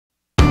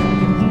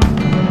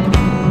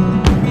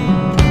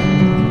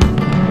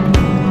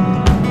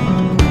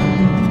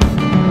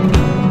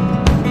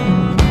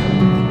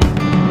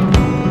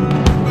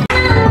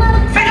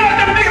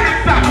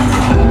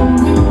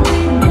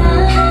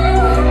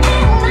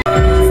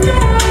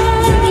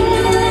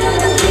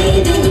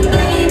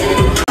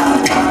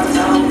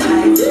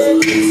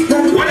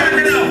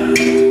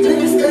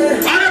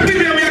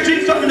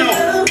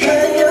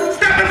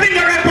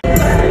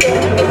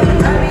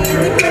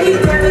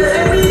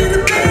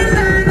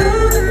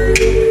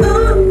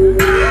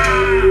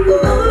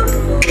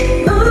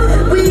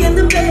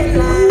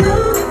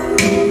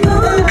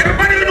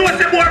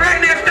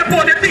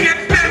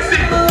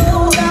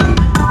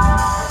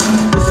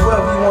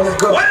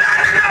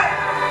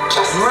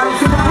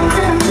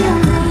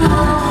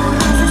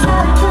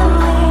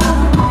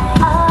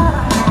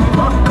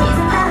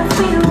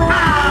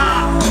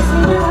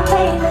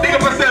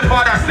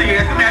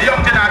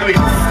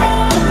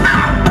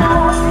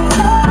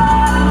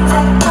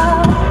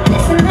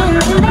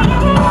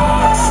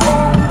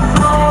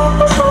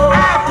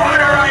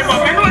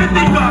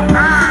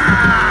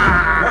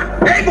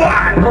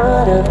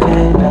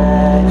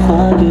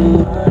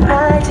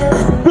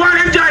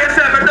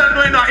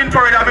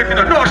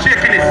No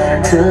shaking it.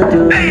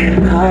 Hey.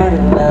 Part of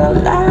my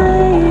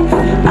life,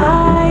 I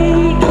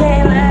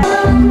can't let.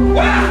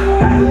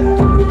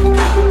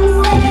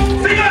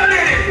 Sing on,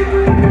 lady.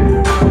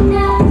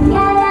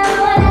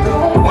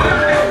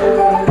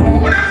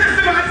 What else is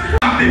the man?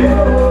 Stop it.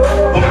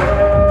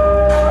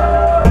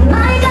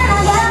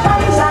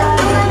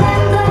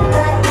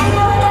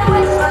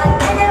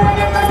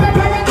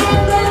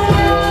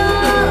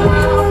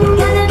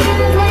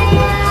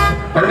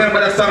 Remember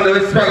that song that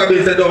was Spragga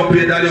Bill said don't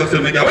play that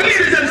also make it. What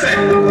ladies them say?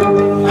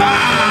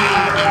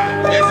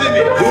 You see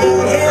me?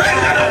 Right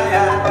now.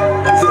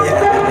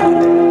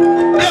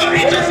 No,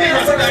 it's just here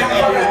right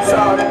now. So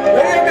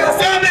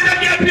let that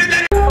girl play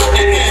that.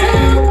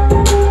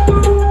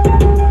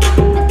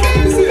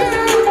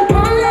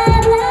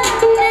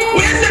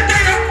 Where's the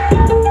girl?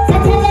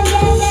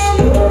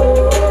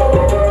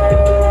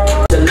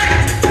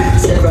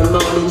 Several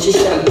mornings she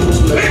shall lose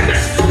me.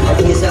 I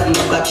think it's up in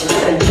my back, she's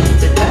trying to keep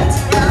the cat.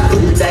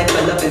 Time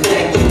for love and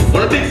thank you.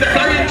 One of the things that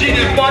Karen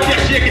Genius bought you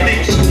shaking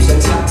things. Shoes and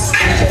socks.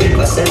 I take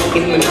myself,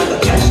 give me another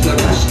cash, no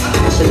rush.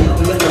 I should love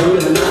me, I'm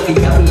rolling, I'm happy,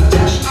 got me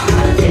cash.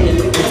 I'm telling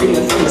you,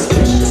 everything from the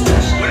special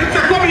stash. When it's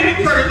a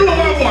community for do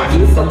what I want.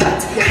 You forgot.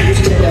 You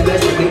tell the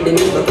girls to make the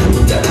neighbor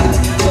put the hat.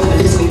 So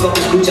when listen, come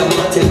to Jam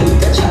Martin, look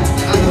the chat.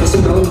 I know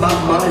some brown Bob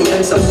Marley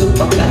and some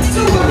super flat.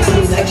 It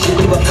seems like she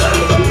give up all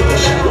the way to the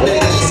shop.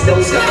 She's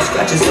still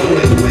scratches on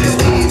the two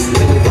stays.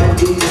 When you want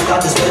to start,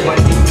 this way, one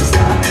thing to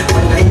start.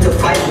 1 9 to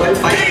 5, 1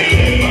 5.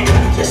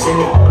 Just in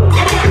it.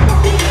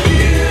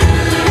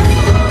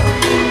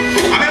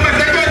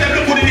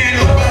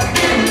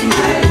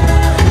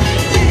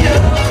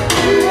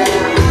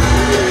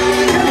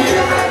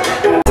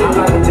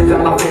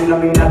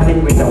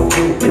 Nothing without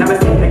you. When I'm a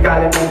cynical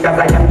and cause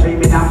I am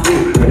dreaming of you.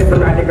 When it's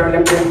around the girl,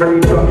 I'm playing very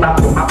drunk back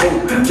to my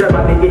boot.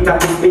 German, they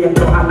get a Spain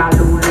to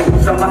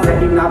Honolulu. Some are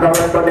saying now the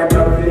world, but them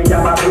don't really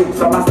have a clue.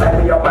 Some are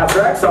style me up as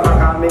work, some are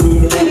call me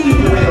easy.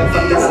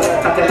 From the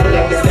start, I tell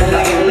them this, then I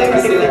can never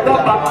see it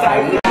up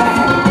upside.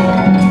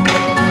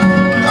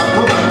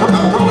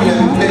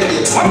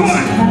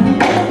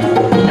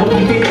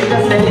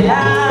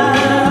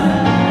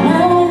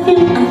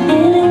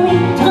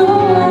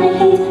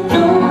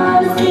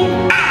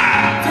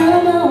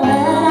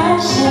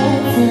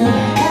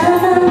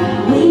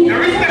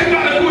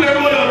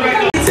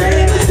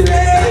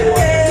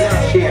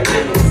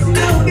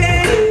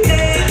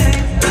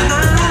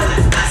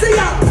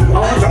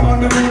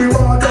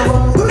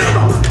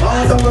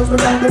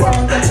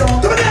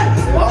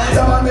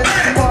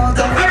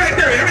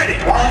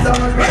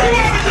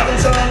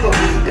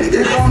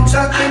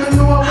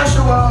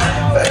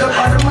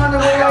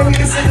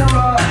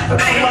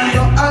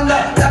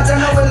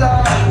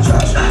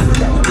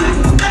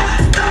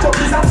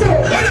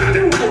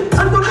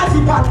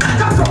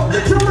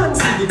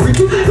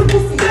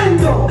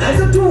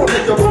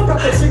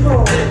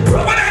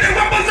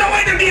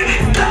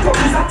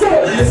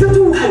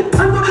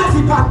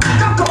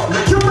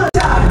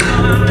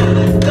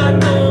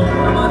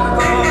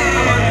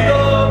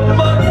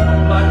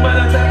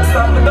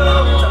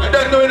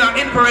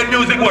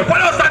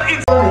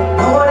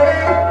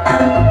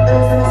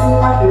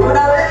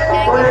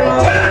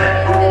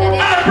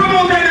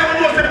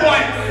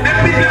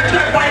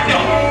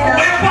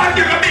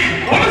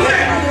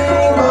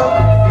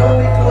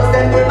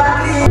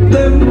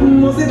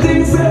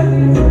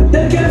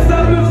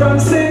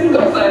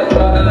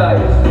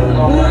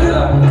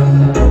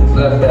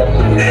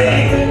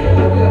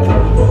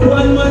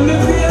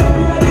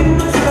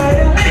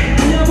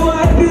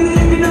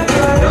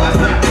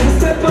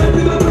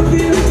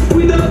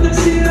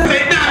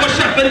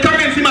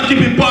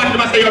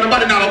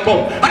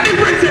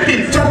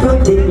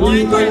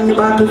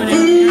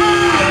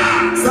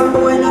 Some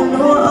boy don't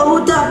know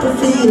how to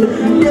feel.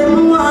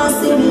 Them want to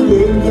see me.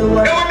 They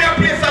want me a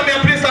play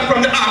song from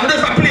the arm.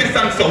 There's a play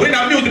song so in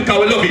our music we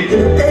love it.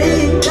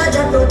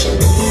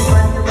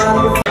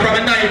 From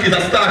the 90s I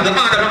started the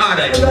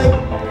harder.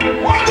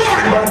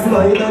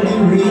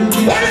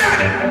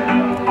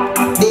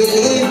 They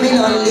leave me,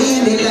 don't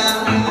leave me now.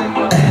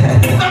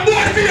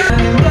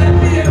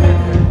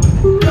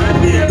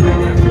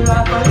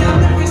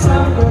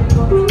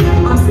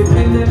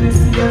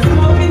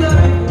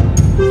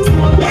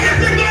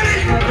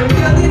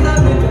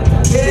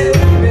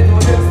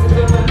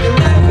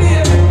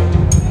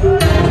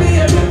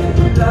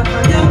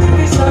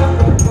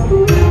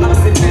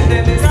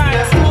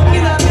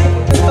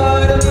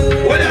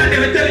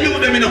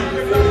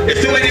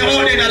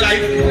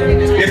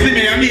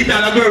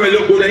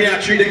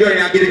 Treat the girl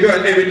and get the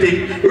girl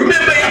everything.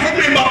 Remember, you have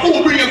to remember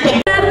who bring you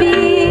come.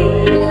 Happy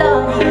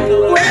love.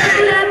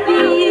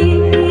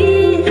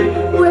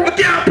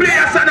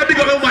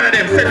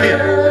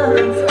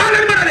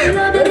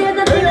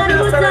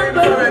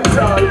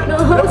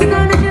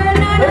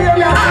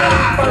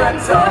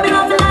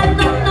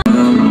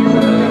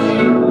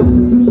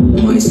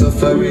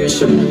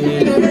 Inspiration. Me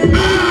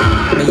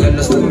and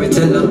the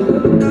storyteller.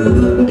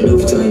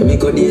 Enough time me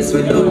go days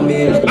without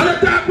me. I don't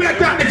talk, we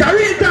talk, it's a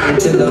real talk.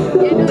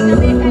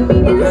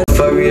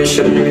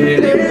 Inspiration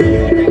really.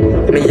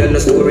 Me and the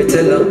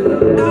storyteller.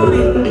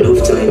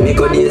 Enough time me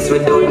go days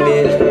without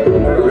me.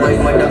 My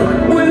mother.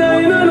 Well,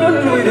 I know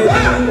nothing with it.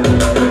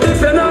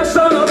 If you're not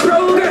showing no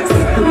progress,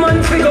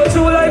 man, we go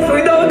through life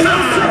without no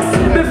stress.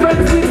 Be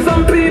friends with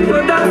some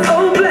people that's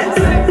hopeless.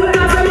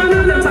 That's a man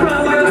and them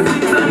problems.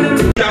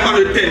 I'm on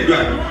with 10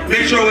 grand.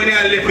 Make sure when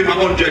I left him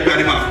 100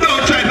 grand,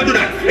 don't try to do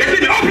that. It's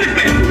in the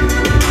upliftment.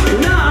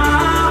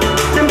 Nah,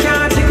 them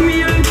can't take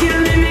me and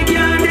kill me, me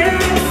can't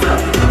dance.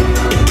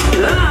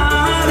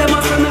 Nah, them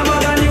must never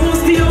done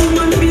used to a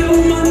woman, be a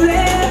woman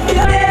left.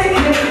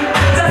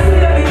 Just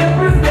let me get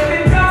proof, let me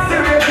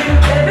incarcerate.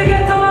 Let me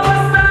get to a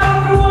bus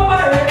now, go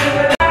over it.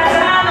 I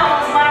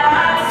know my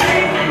heart's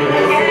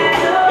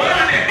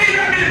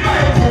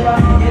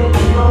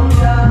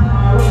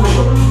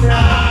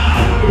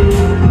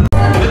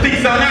The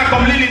things are now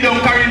come Lily down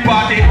carrying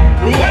party.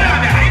 What are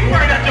they? I ain't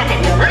worried that juggle.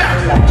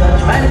 Relax.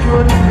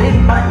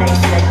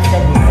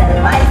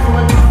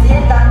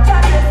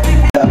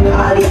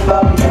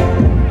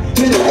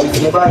 Me life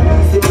never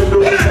easy, but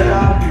don't let it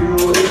happen.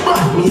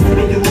 Me say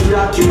me do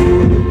rock you.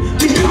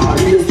 Me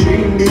always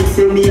dream big,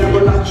 say me a go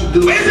lucky do.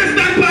 Where's the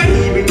standby?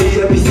 Me do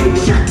everything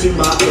shot in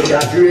my head.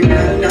 That great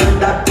and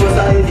that was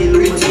I feel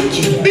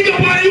ridiculous. Big up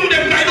all you,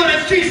 them guys on the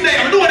streets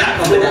there. I know that.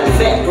 Come with that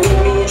fat, don't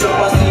me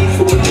drop a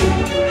seafood.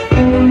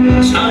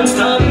 Chance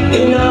time,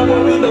 in a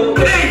worry about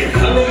it.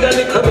 Come in the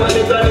liquor, one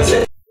the granny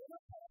said.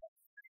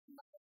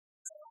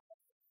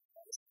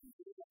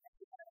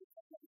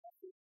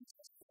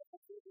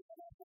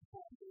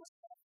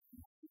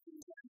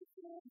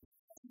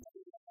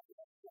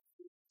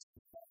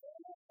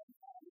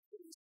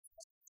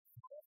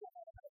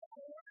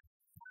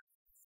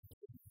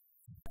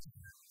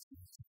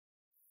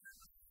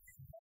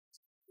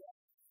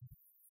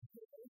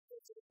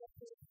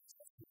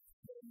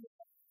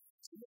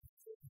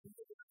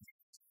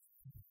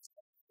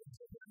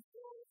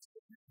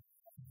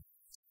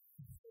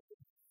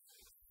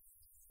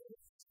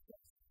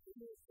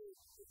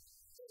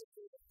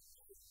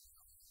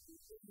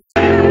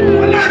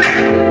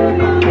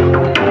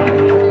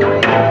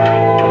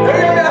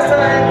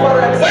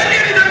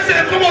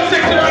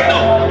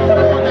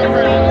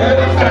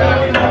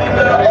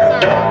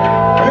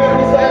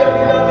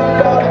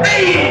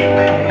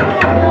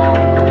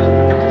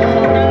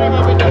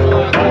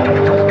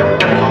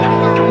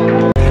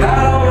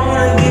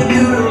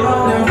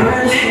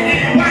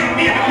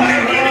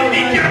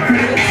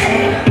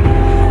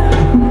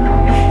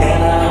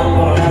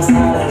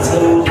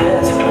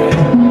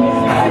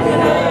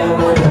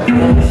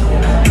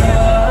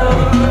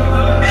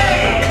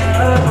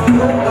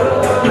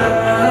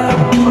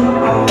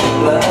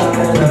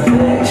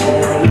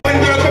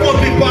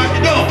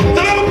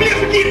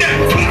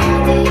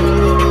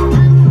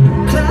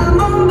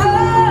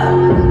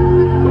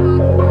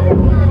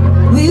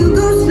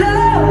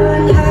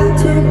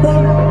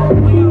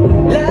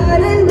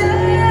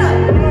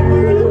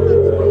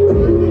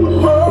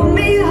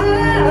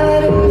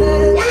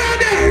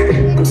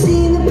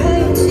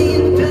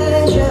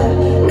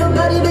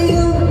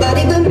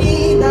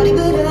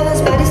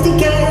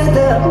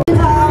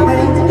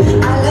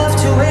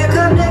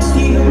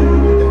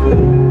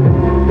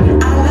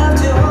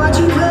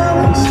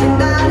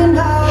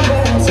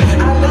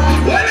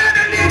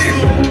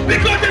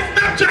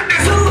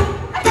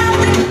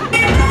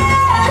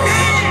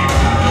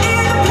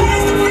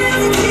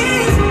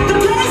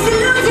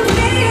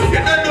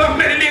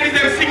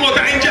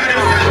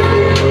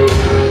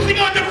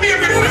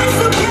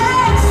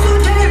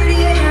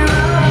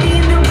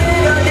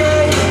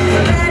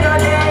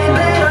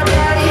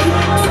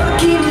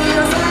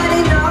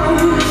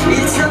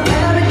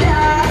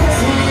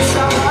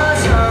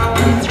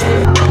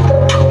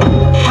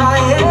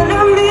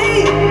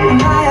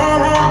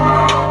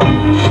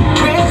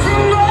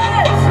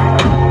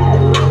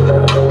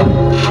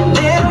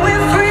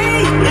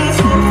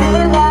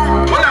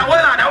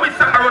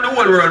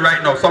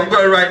 Some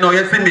girl right now,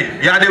 you see me?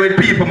 You're there with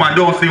people, man,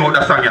 don't sing out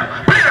the song,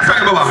 yeah. Play the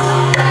song, Baba.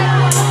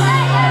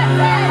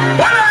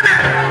 What are they?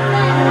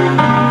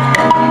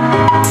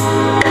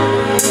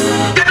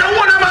 Get the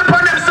one man for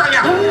them song,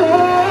 yeah.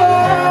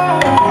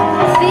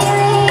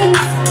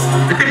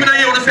 You think me not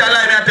hear what you say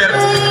alive, I tell you?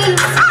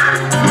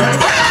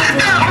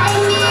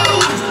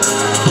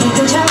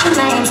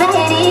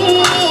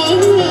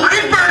 I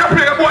ain't burn up,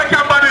 play the boy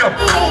can't bother you.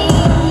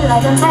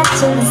 Like I'm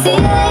touching the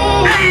ceiling.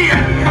 Hey!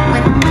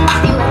 When I'm next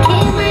to a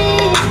camera,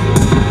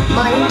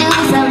 boy, you do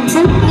something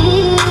to me.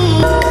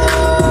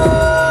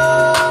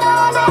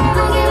 Don't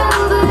ever get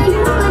over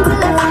you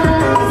until I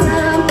find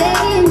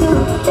something new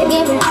to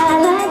give it high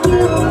like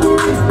you.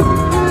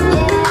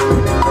 Yeah.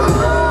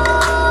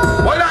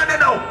 Hold on there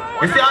now.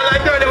 You see all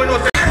like that, we know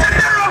say.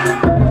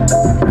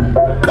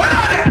 Hold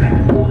on there.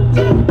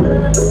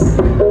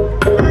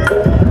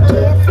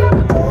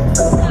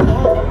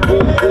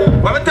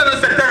 When we tell us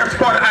the term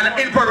spot and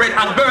infrared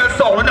and girls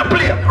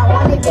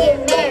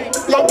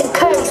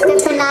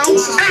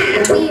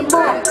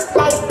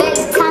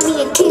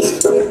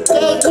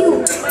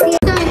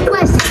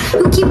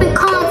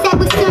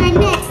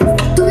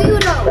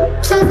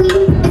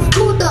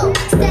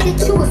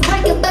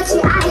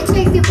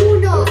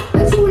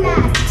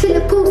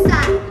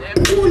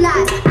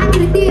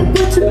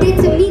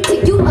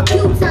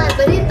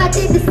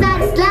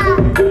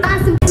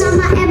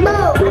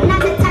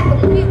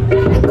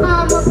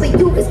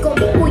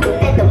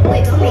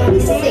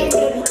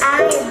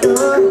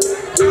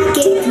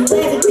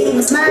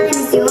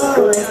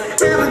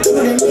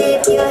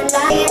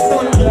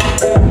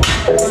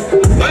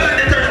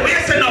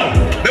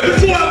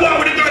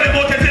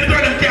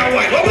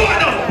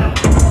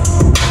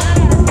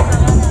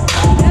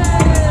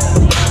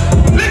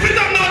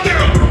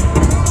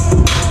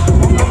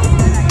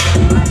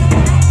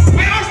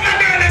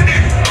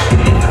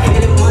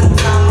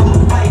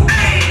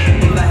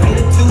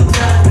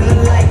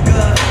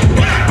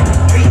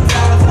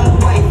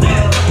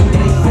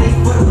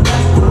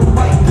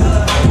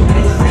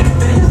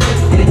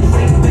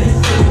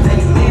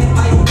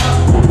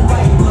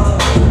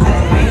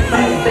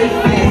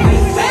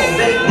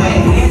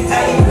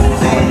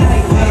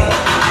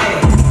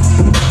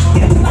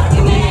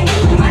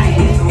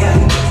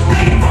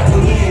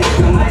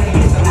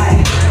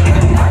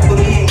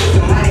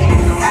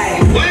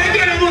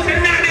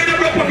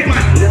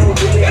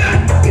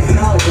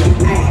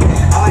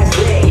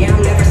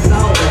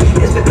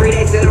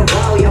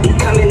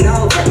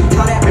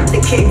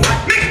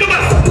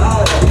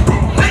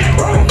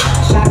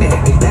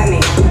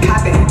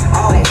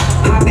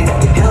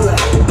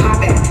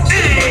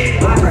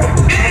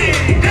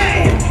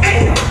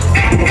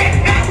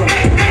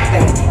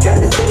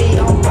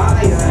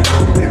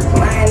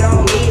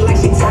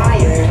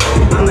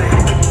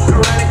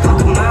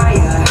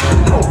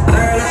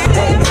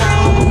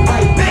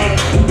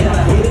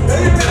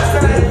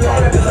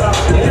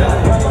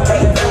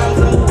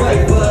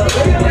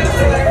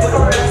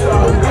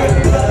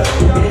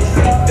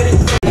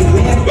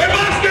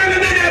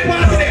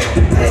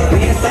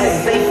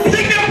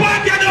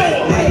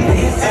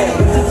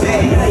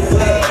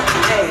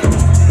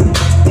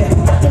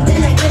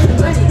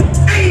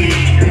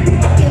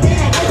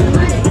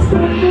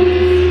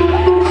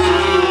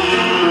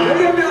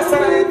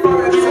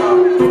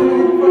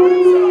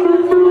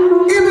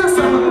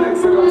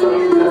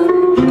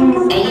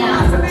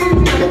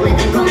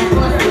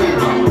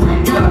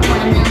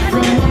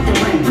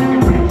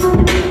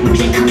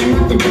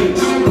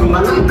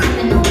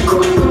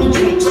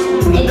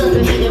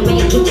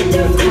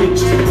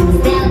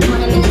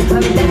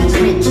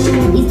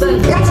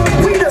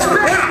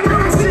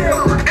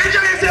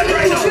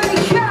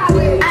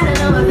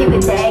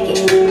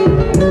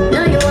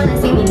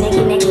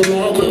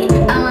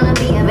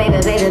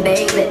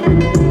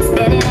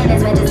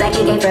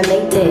she came from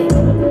Mayday.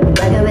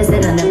 Rocket was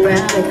sitting on the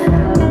brown liquor.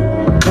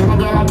 Then I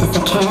get like this, I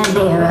can't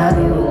bear up.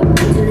 I'm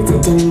too little to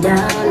dim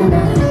down the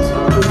night.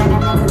 Cause I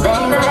got lots of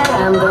things that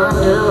I'm gon'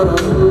 do.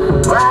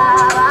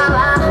 Wow, wow,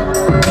 wow.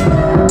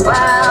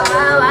 Wow,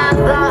 wow, wow,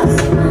 thoughts.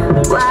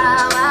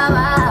 Wow, wow,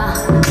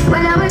 wow.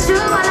 When I'm with you,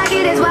 all I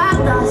get is wild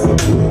thoughts.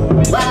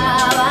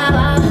 Wow, wow,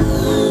 wow.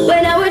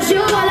 When I'm with you,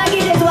 all I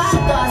get is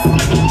wild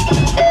thoughts.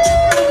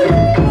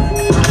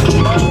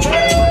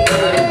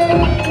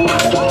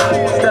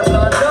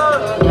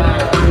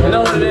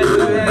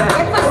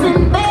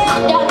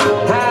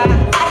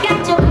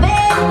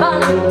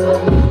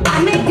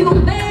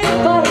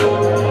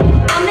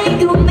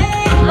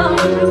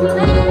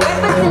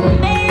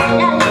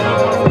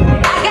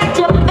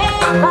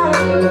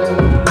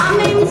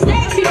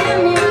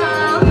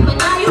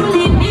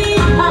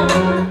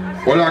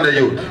 Hold on the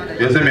youth.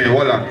 You see me?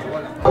 Hold on.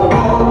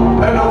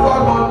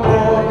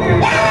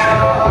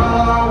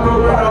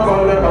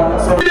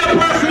 Be the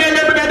person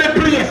living in the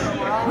place.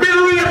 Be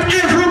rate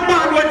every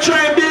man will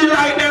try to be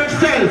like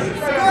themselves.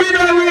 Be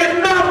the rate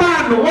no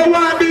man who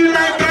want to be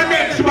like the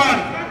next man.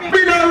 Be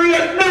the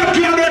rate no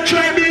girl will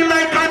try to be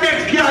like the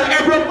next girl.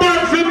 Every man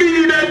should be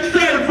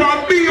themselves and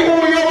be who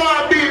you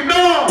want to be. No.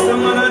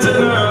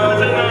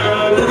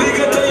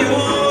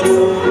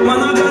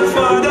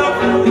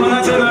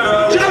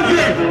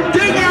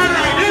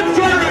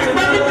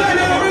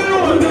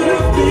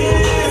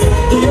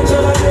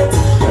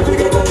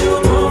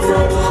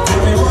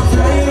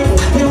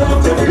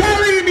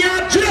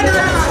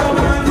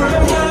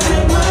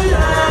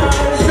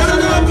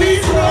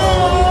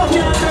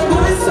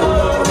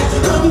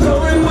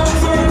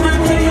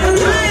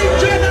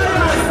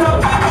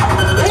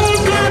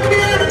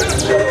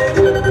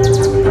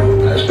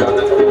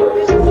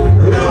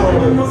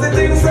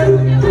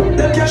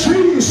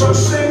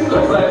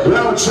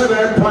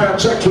 Empire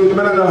checking,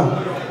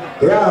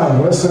 yeah,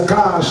 what's the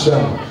caution?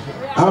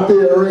 I be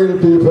a real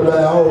people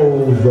that are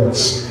over.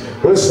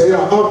 What's the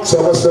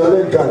actor, what's the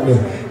link on me?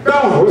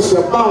 No, what's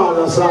the man,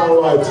 that's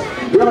alright.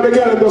 You have to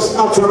get it just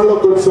actor and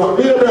look good stuff.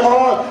 Here they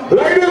are,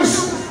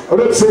 ladies,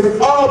 let's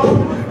sing up.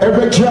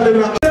 Every girl in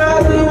the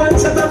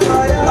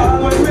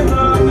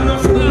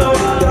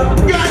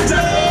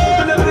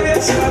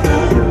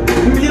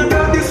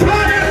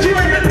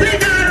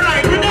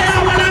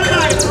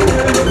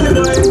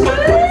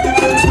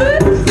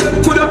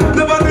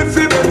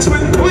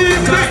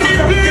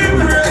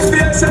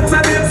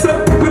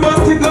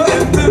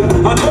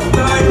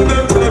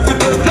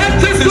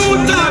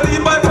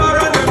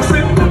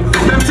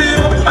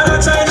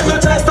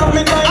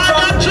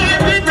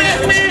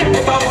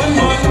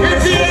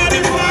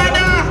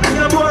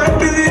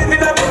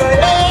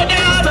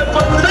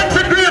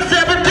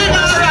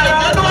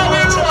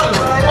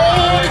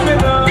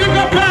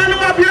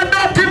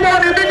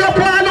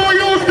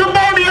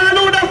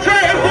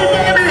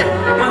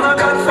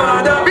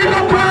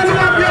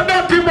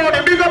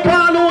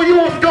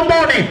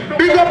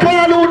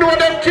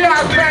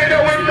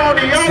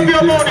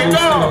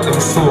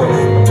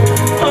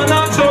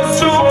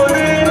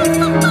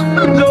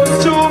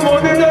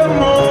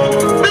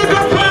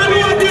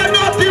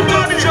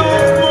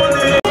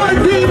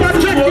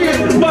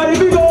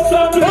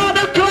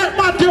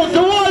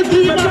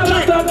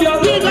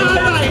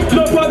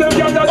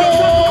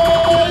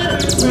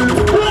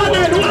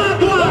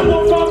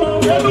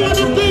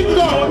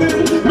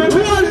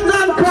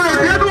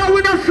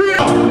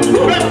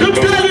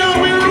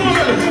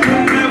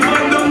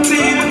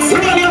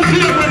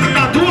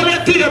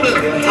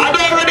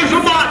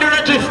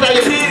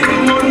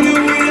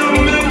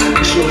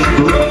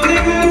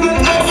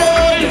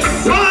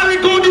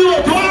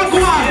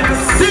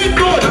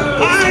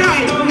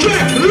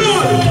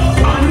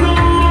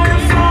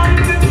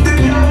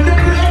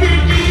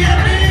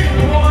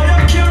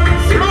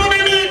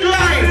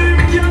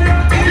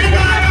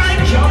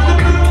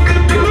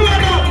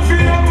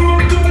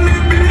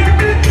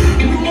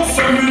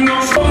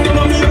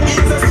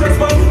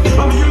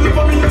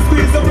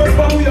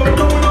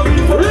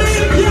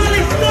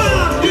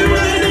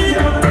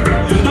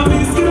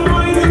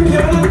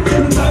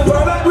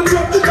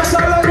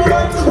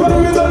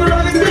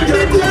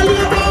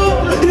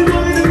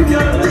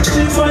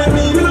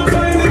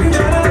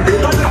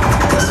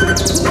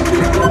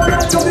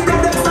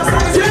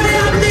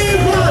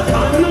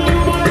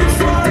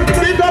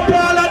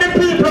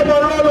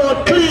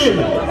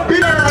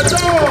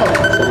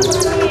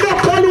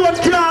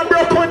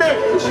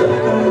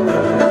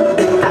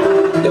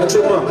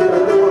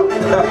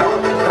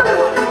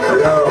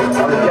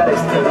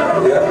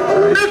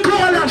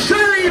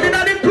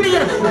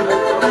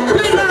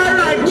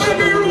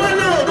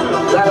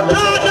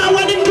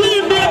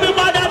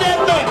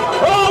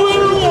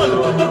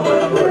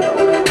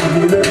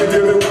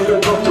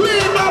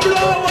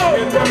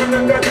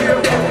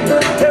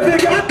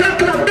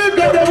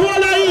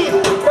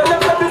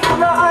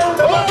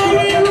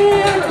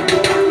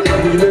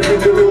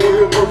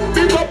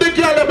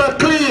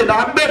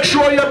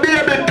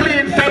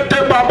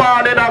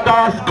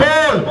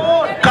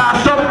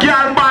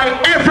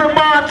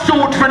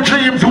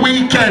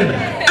weekend.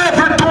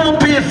 every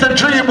 2-piece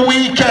dream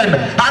weekend.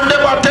 And they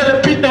were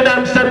telling people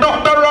them say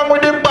nothing wrong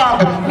with the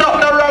bag,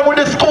 nothing wrong with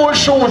the school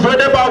shoes where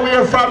they were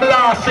wear from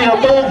last year.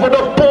 Move with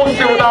the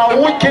pussy with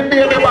a wicked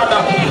baby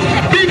mother.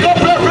 Big up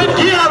every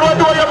girl who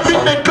do your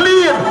picnic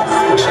clean.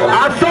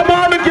 And some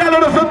of the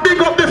girls doesn't big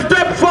up the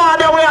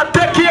stepfather where I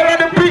take care of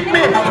the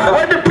picnic.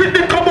 When the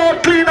picnic come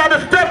out clean and the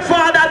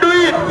stepfather do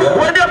it.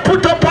 When they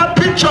put up a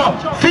picture,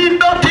 see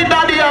nothing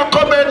daddy and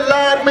comment,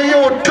 Lord me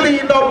out,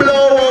 clean the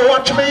blow,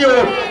 watch me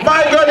out.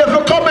 My God, if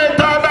you comment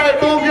all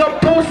night, move your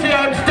pussy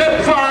and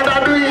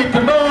stepfather do it.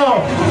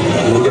 No.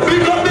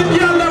 Big up the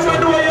girl that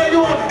when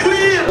you out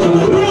clean.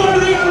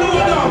 Roll it,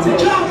 roll up,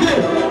 jump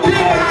it.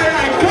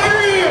 Yeah,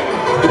 carry it.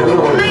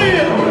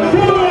 Clean.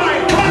 Roll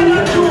it, carry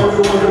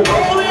it.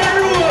 Roll it,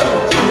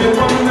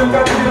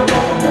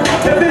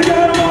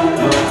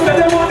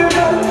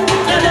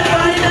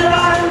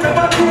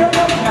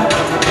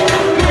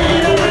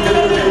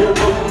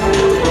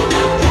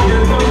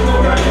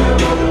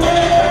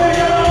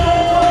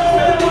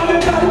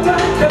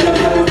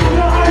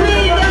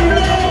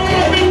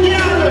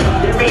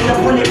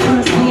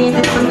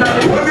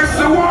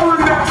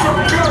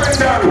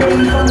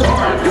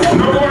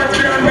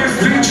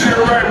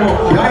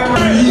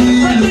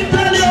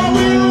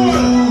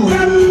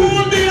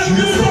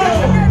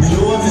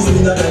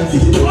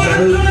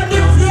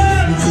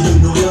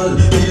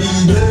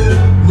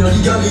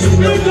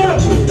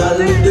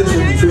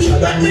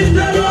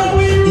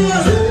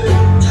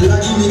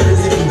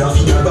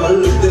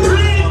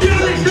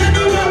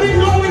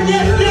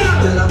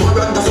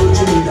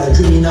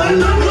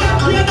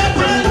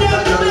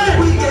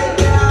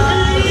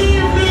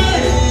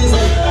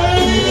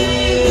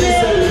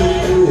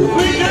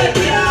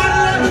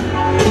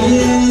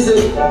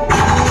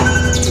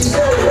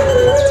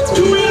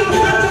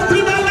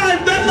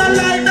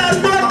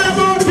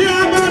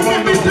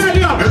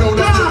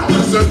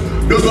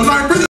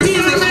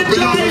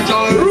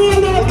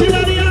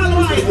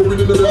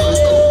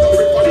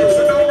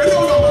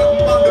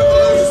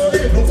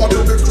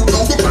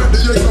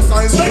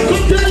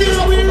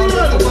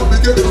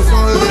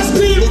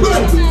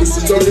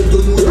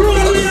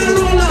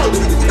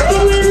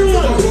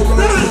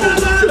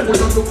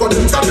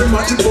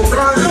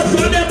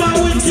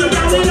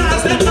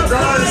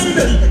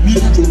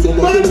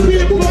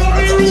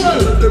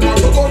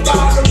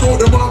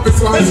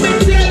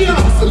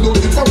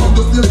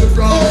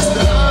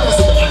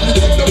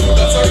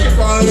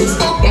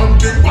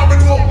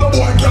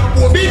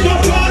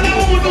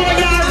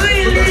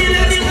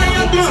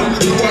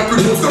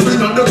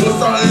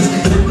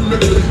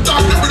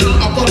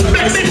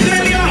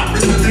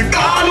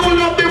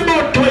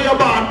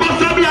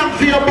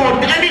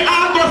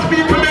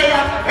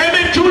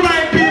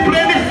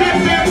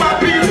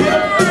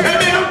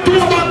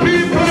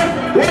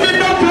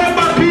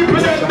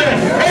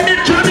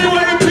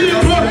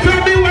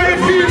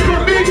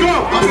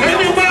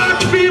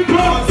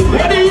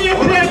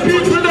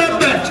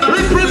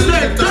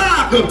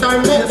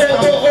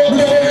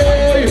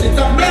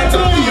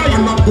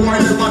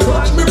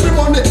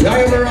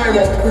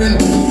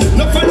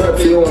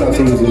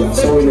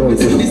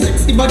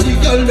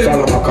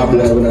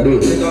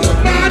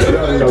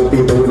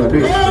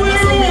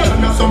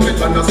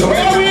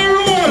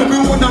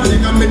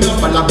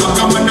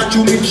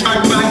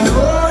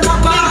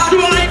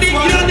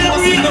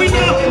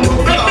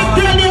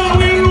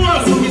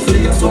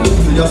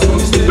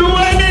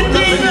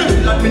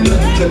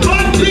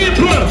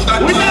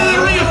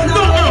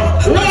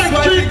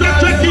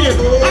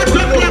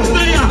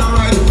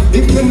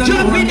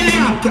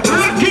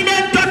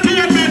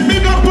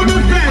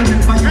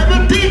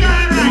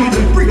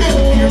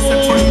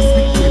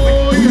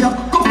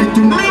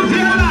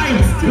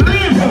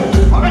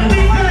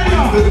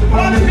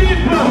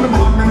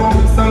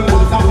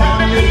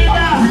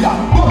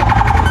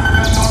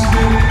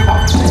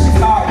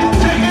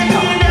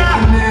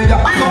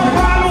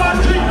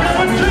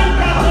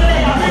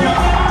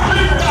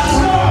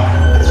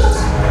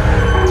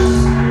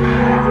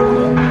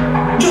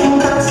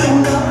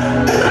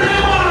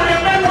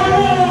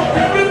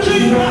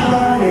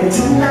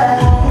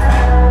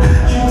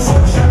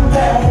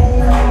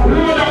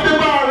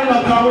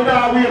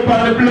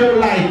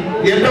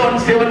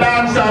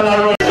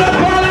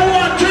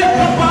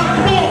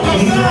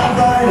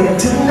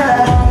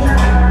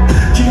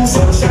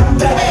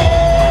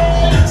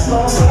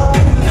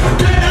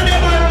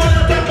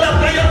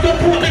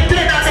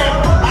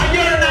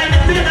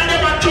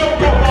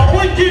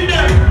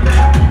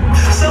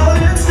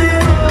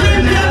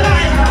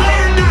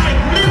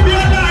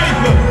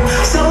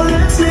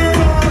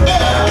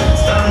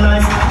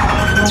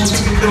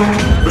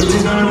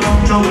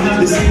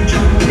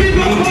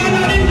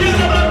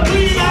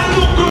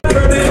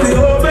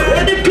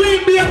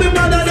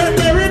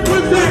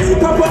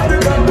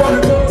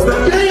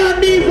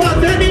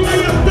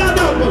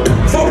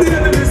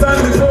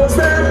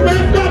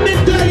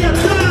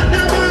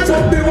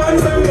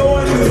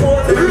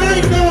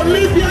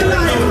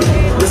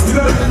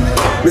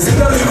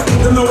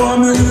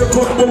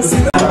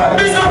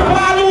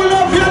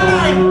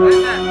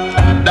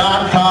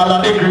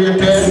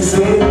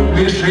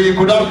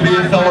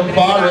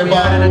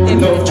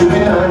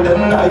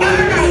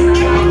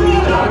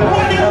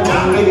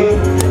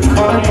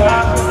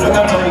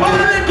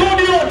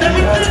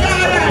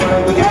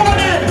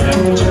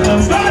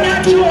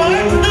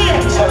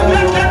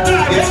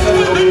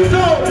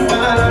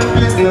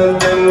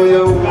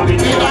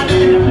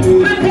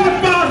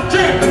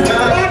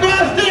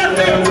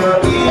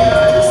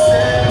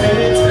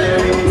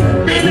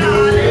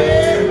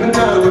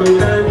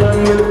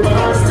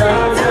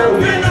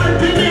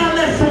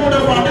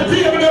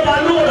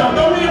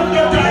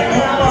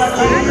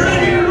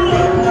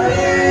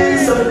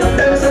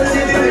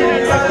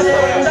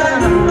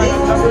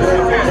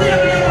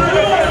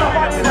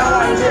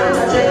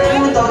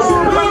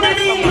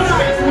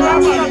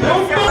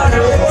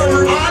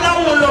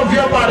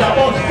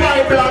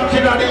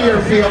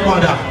 for your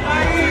mother.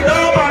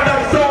 No mother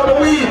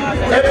sound weak.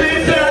 If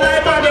you say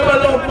like mother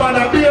will love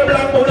mother, be a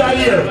black mother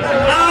here.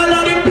 All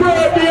of the pro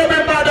baby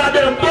mother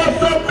them put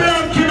some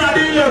blank in the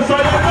ear so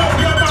you love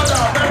your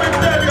mother. Let me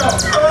tell you.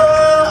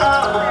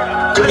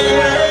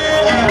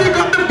 Pick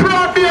up the pro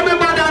baby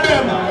mother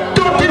them.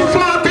 30,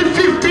 40,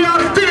 50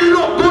 and still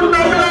look good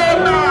now.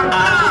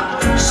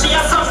 She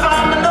has some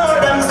family, know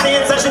them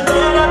states, so she tell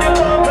her the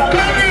program.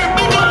 Come here,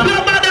 pick up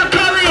your mother,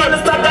 come here.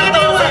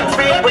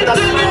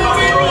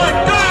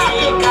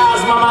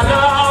 Because mama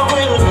love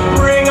will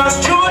bring us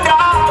through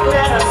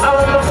darkness. So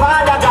the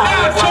Father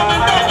God,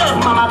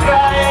 mama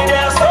cried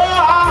there so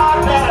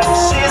hard.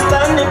 She's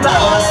standing by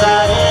our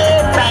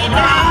side right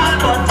now.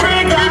 But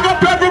bring Pick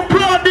up every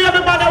pro baby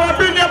mother will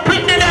bring your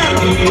picnic there.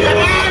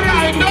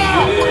 Alright, no.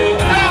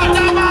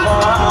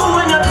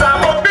 when you talk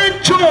about Big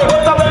tune.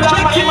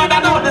 check him and I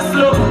know this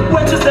look.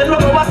 When she said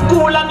look over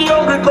school and the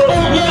hungry go.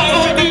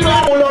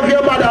 I love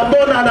your mother,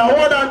 Bonana.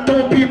 1 and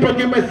 2 people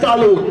give me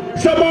salute.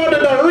 Some of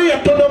them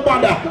rate to the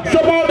mother.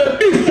 Some of them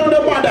diss to the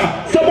mother.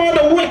 Some of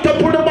them wake up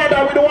to the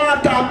mother with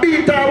water,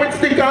 beat her with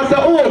stick and say,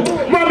 oh,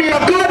 mommy,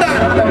 you're good at.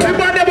 The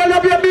mother will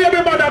love your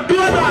baby mother,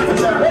 good at.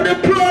 When the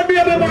proud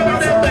baby mother,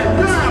 they say,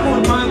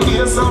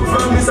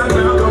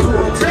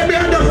 baby,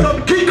 I just some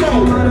kick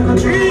out.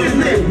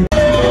 Easy.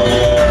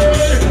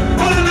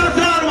 All of us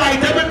all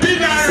right,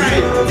 everything all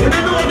right. You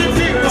know what the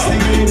thing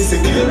is.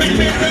 Make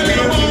me tell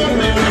you about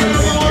me.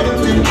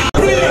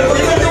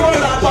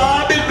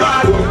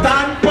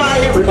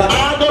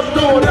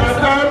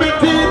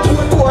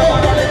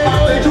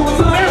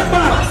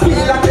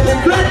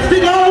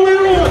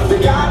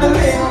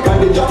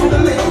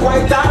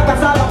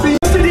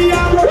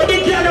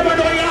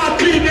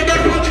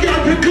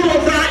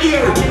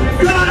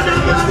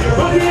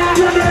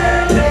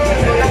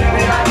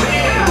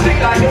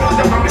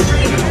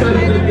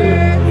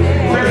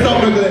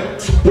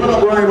 What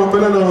up, Ryan? I'm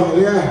gonna know,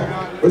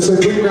 yeah. It's a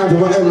clean out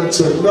of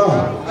everything. No,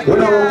 we don't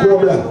want to go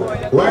there.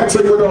 Why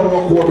take we don't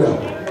want to go there?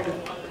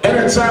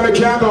 Anytime we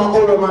can't go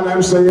older man,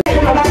 I'm saying.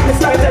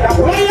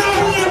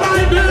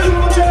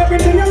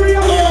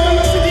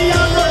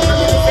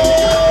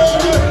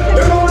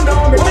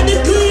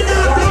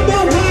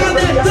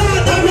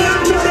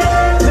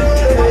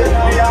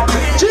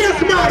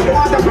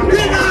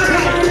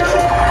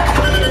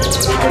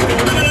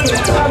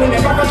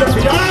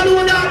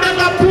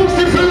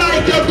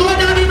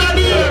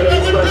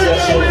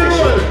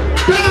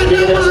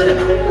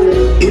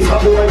 If a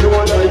boy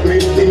don't like me,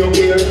 he don't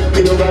care.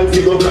 He don't like to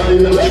go blind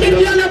in the Let me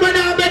tell you about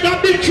that big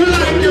picture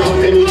like you.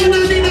 Let me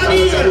tell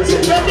you.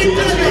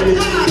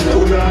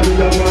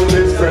 my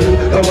best friend.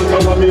 I want to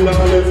have me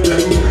now left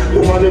them.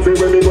 Woman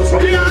everywhere me go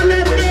some. We are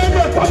left them.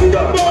 And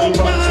that man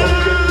back some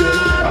get them.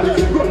 And if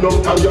you run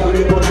up and you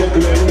me go check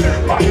them.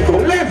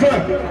 Listen,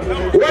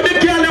 when the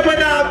girl ever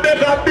now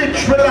make a bitch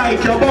for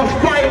like you, about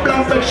 5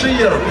 blanks a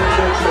year.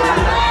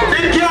 The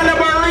girl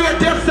ever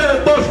rate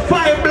yourself about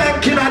 5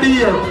 blanks in a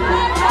year.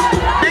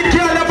 The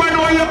girl ever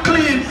know you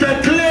clean, say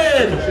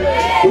clean.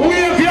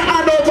 Wave your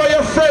hand over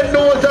your friend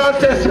nose and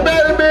say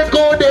smell me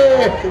good.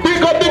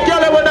 Big up the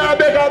girl ever now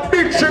make a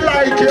bitch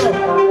like you.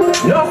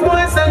 No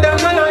boys and them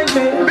not like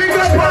me. Big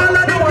up all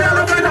of the girl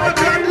ever now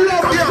can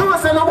love you. No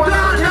say no one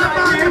like me.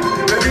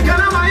 Baby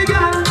girl, I'm my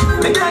girl.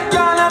 Me get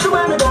girl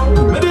everywhere me go.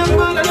 Me be a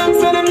man and them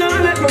say them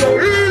not let me go.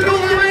 Real no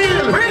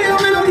real. Real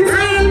me love you.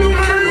 Real no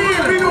real.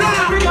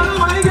 Baby girl, I'm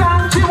my girl.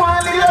 She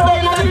want me love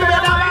me.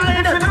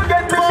 She don't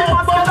get me. She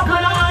wants to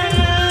love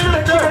me.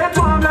 She get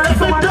one like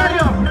someone.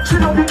 She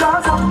don't be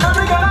dancing.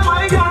 Baby girl, I'm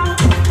my girl.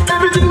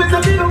 Everything me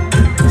say she do.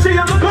 She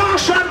a my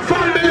Caution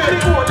family.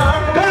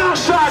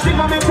 Caution. She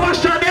got me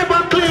Caution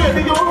never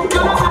clean.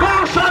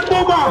 Caution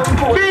woman.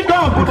 Big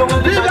up.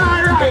 Big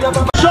alright.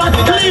 Shot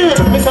clean.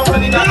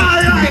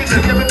 Alright.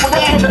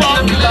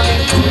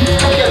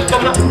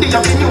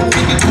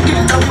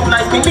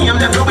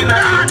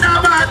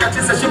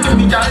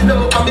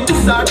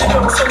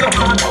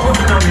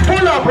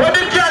 Pull up. When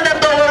the girl them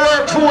don't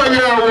work 4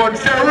 year old,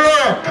 say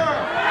work.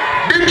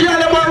 The girl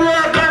them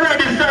work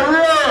already, say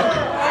work.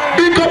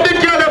 Pick up the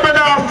girl them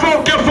now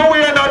fuck you for we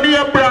no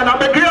name brand.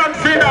 I'm a grand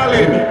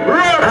finale.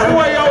 Work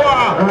 4 year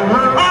old.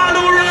 All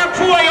who work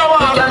 4 year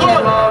old.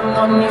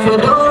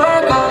 Good.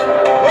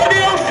 When the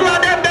hustler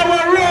them they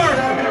will work.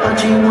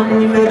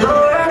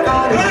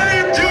 Hey,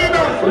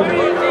 Jesus.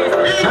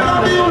 In the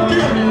beauty.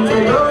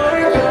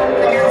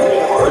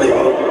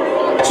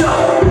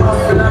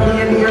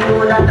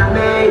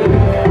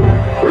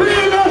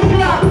 Real hustler.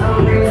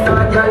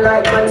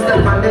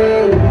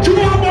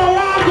 Chuba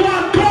walk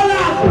one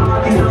color.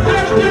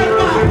 Let's get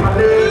back.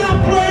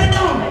 Love right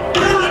now.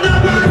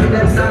 Carnival.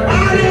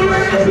 All the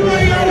way to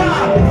where you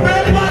are.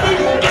 Everybody.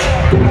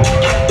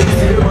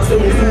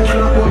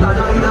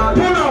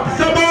 Pull up.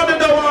 Somebody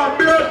don't want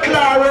blood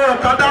clot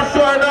work. And that's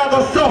why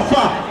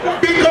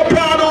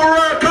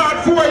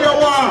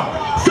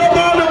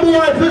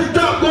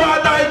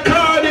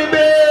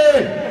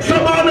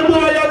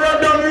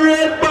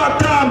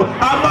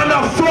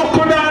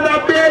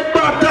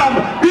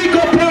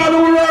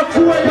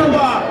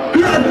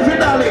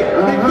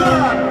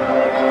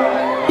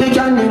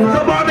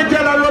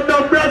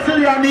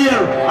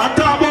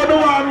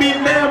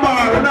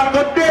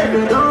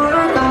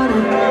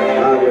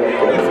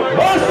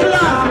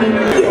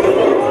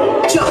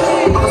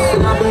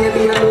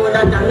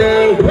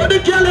money. What the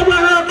girl ever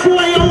heard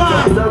for you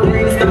want? Some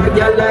real star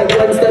girl like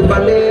Gwen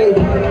Stefani.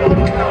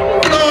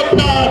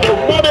 No,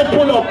 money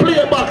pull up,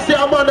 play back, see a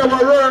man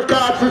ever work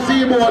hard to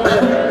see more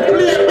than.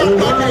 Play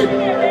back on it,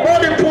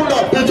 money pull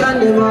up. You can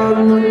never have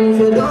money if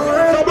you don't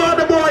work. Some of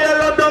the boy you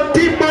run down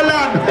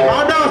Timberland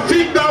and now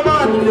finger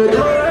man. If you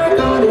don't work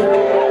on it.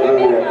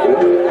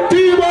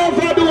 Team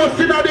overdose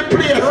in the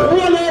place,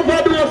 all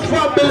overdose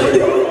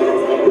family.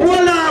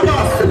 All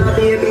over. So now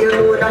baby you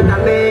know that I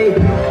mean.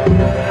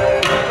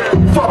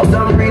 Fuck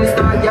some real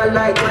star girl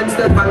like Gwen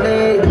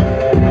Stefani.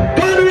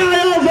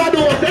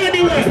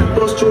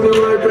 Supposed to the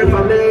world pray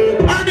for me.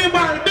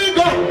 Animal, big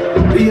up.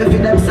 Be if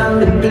them song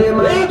them play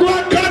my. Big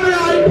one can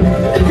right,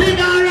 big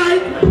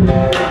alright.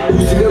 Who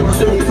see them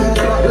say you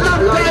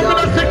Last time in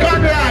the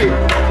second right.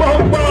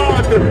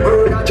 Bombard.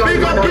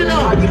 Big up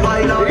killer.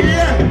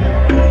 Yeah.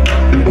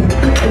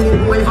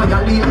 Anyway, if I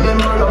can leave them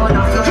alone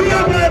after. Two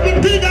baby,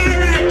 big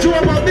alright. Two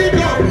of them, big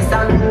up.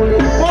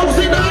 Once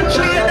in that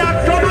China,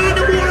 from all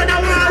the boy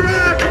that want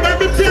work. Let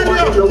me tell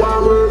you.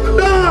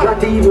 No.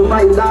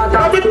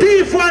 I'm a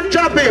thief one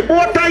jobby.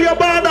 Both of your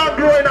born and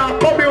grow in a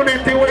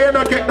community where you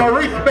don't get no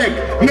respect,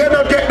 you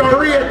don't get no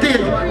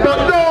rating,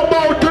 but no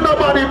about to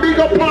nobody. Big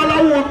up all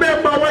who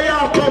remember where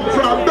you come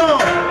from. No.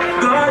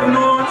 God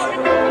knows.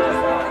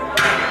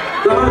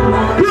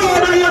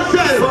 Proud of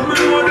yourself.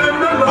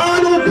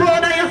 All who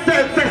proud of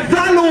yourself, say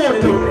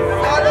salute.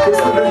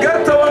 Get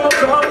to one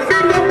come.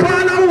 Big up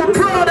all who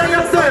proud of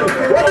yourself.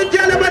 What the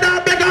girl ever that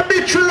beg a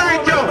bitch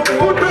like you?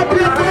 Put up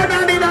your gun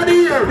and in the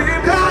ear.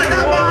 God,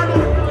 man.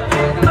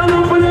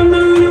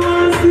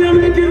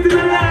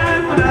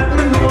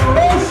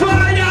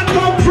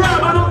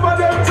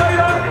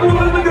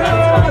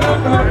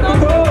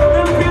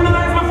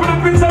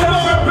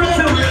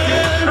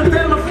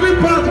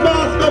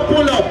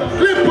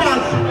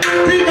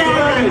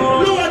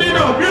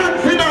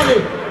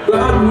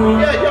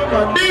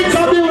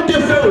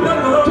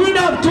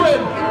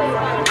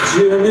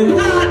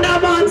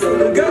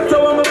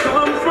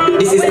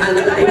 This is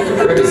Analyze,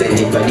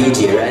 representing for DJ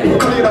right now.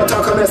 Come here,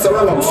 talk on us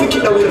around. Flick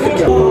it away the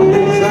figure.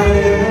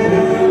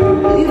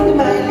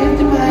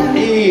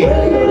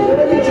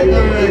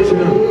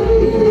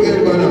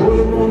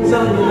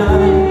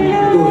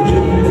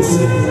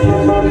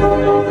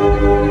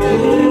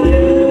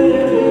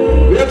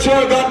 Let's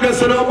show God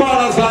bless and our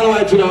ballers all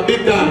right to that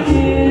big dance.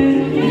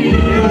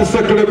 Yeah,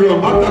 circle the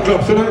ground. Up the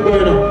club, so don't go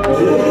in.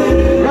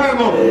 Right,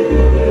 man.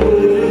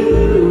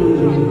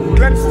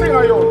 Glenn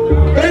Stinger, yo.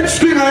 Glenn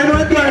Stinger, you know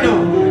what going on?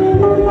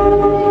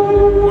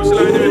 What's the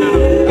line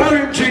doing?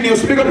 Harry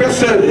Genius, pick up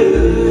yourself.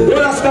 You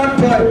understand,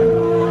 Pai?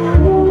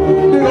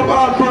 Pick up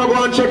all crew,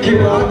 go and check in.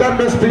 God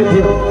bless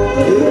people.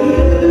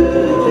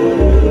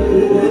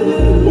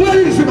 What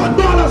is it, man?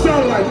 Ballers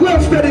all right. Well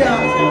steady out.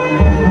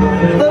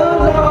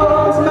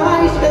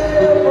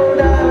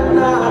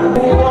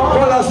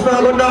 Ballers now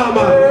go down,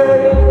 man.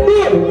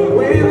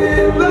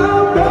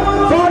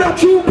 For the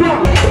trooper.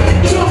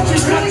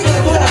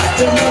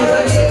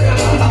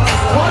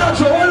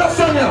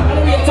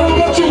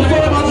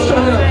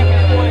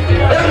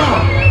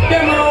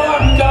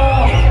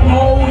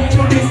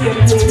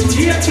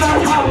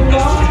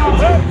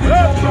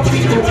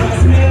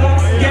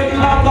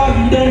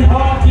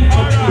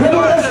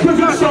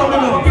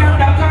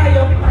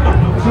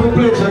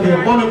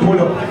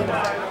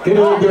 You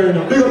know what going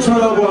on? Big up to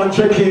go and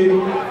check in.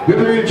 We're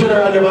doing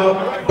general them out.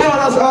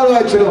 Ballers all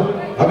right, you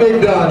know. A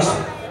big dance.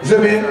 See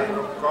me?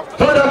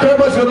 Further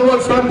purpose, you know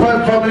what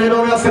standpoint family, you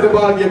know we have seen the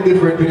ball game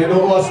different, you know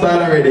what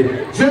style already.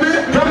 See me?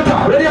 Come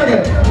on, ready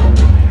again.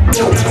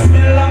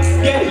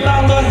 Get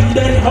longer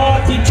than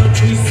hearty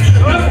touches.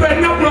 No spread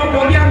no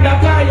propaganda,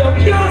 guy up,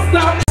 can't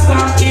stop.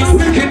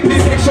 Wicked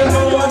picture.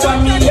 No over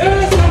me,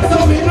 yes. So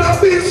me not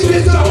be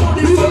sweet out.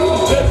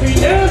 Every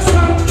day,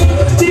 son.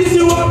 This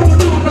you want to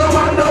do, no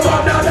man, no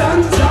other than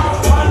Jah.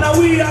 And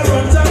we are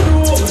run to do.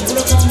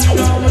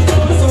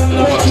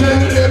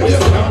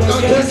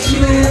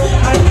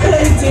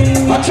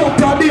 I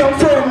chop on the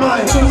firm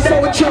mind, so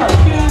we chop.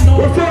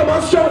 We're firm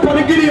and strong on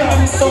the Gideon.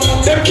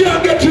 They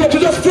can't get you to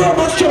just firm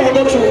and strong,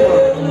 go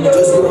through.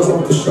 Just goes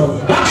on to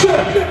show. Action!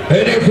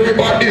 And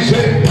everybody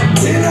say,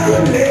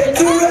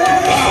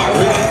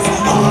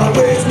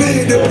 always be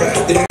the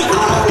president.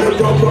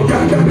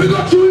 We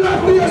got you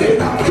left here,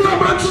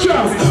 firm and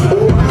strong.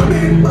 Oh, I'm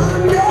in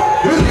Monday.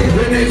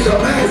 Believing in your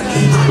hands.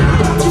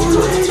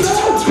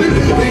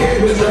 Believing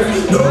in the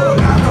no,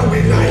 now we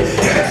like,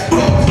 yes, oh,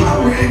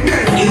 we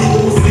make you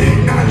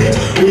signal it.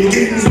 We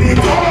get me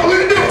all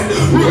in this.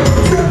 We're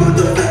able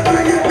to step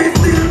and get me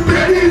still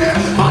ready there.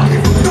 And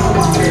if you know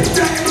what we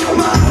take,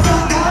 come on,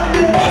 I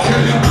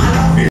tell you, I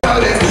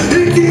feel it.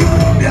 In the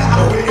Olympia,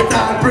 we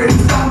start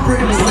prince and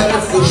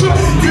princess.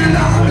 Till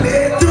I'm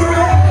late to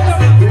rest.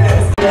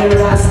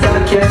 Rasta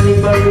can't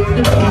never read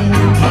the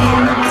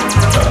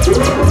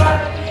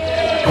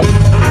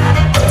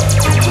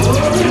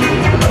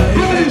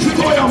Ladies and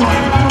gentlemen,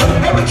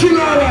 everything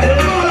all right.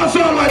 All that's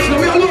all right.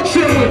 We are not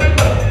saying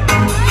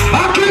I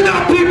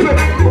cannot people.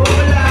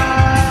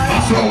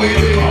 That's how we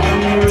do.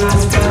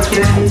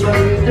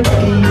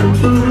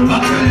 I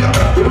tell you.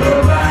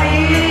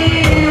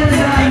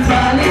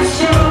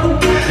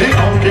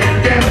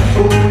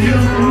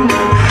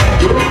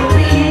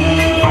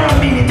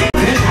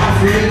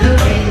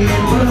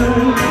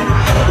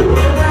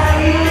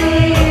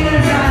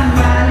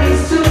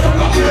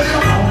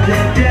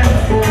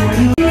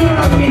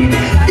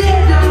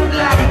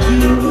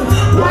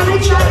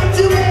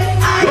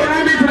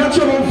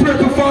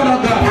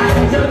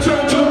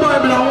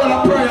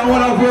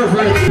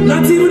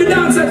 Not even the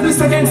dance that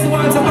twist against the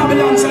walls of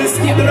Babylon shall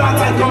escape the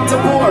wrath and come to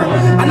poor.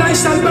 And I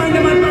shall burn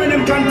them and burn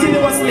them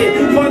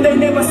continuously, for they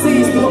never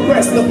cease to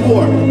oppress the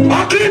poor.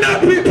 I clean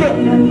up people.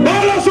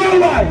 All us all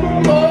right.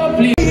 Oh,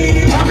 please.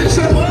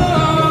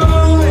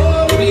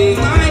 Oh, please,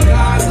 my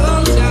God,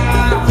 oh,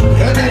 God.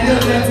 And then you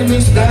let me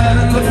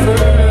stand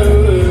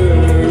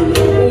firm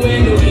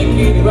when the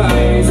wicked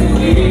rise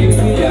against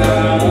the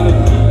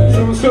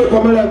earth. So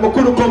come on, we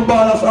couldn't come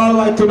ball us all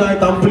right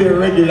tonight and play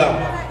regular.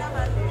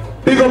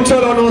 Big up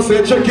children, know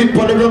say check it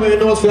for the ground, you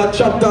know say a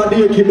chapter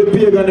there keep the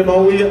pagan in my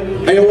way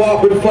and you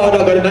walk with Father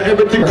God and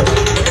everything.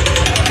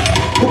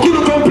 We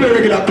couldn't come play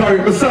regular, Carrie,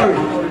 I'm sorry.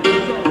 I'm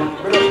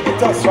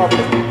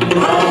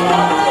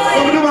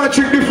going to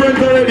trick different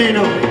already, you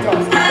know.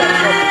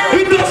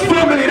 It does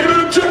family, they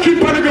don't check it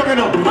for the ground, you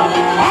know.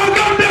 I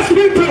got best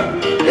people.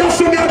 Yes,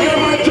 so I get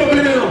my trouble,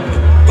 you know.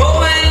 Oh,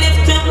 I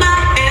lift up my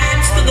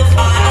hands to the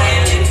Father.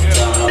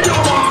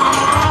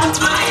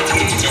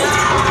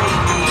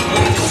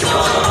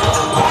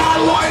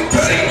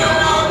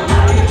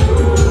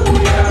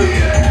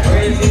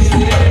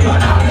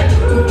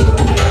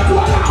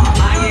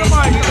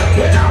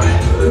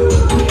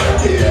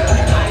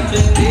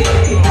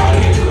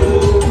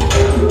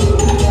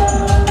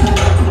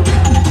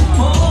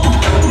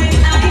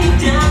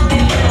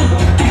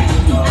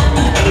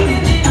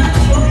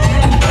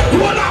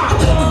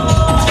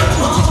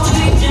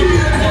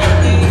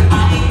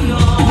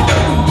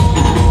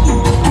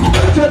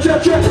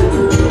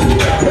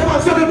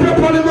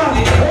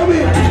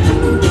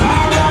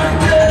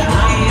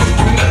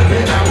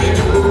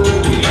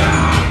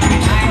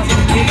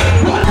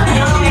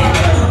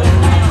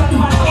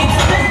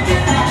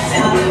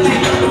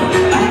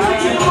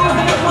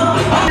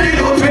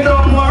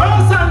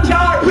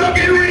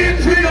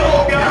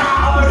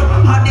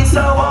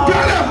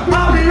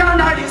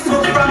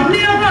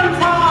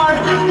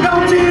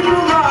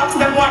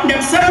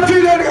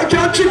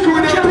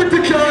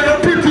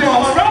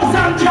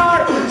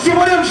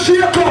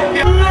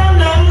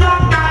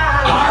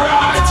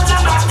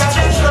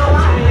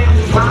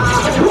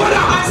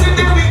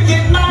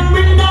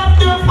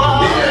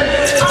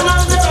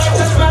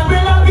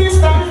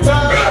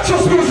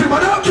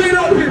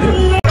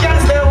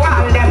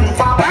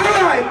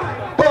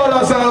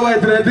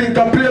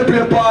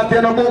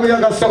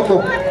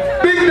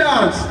 Big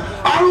dance.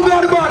 I will go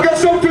to the bar, get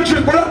some fish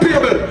for that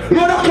table.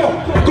 Load that cup.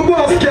 Come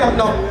on, scam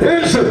now.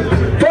 Listen.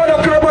 Father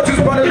Kermit is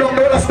running down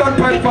the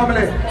standpipe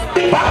family.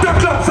 Back the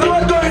club, so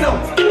what's going on?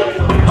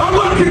 I'm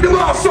working the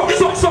bar. So.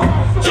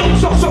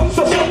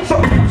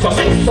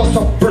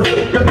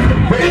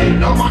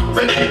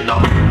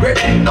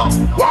 Ready now.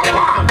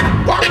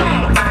 Walk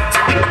on.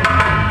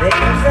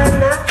 There's a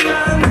knock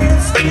on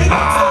this street.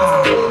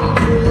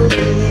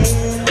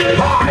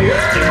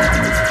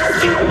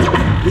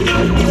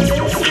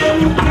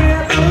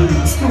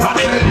 I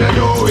tell you,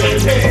 no,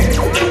 it's it.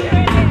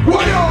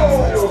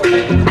 Whoa!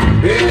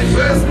 It's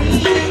just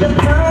the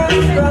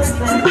first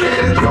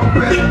it's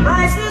jumping.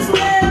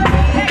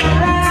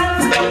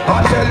 I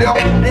tell you,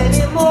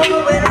 many more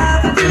will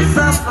have to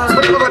suffer.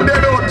 Many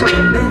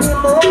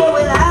more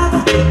will have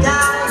to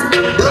die.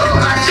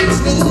 Ask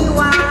me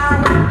why.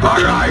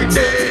 All right,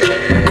 then.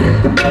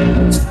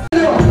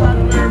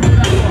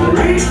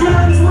 Rich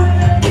man's way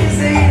is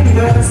in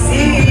the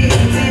city.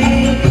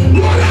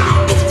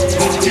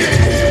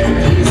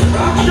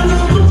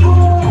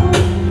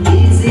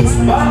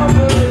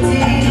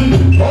 Poverty,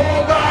 oh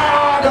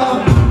God,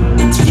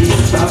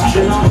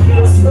 destruction of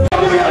your soul.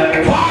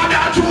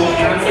 Father, to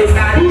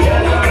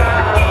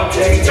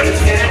they just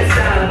can't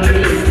stop me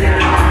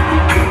now.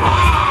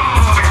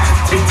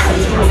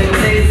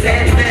 They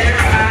said they're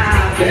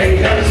out, they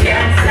just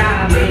can't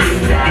stop me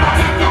now.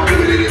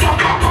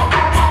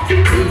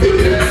 They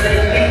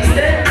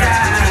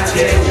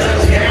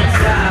just can't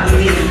stop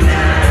me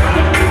now.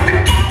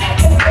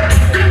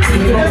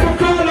 Never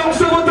call on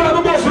someone that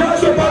the most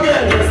rise up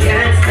again.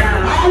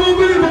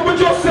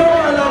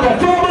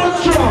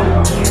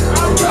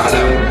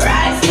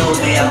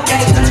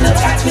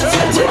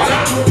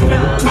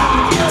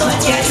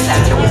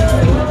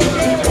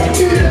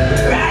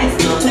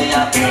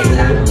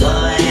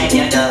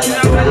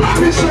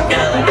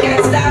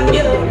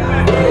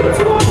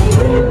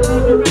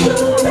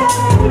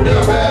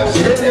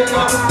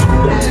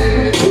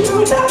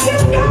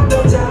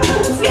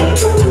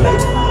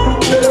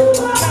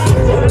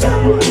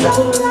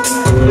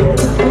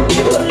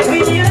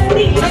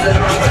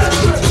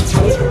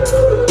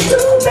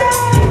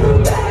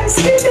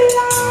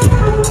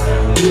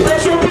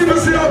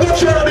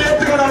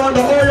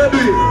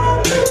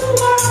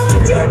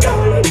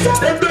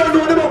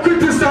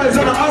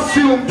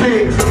 Assume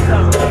things.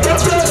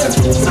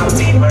 Some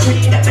people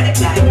read a better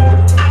life.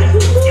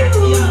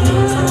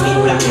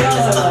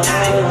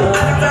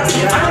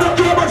 I don't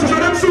care about you, so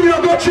them see you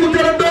go through,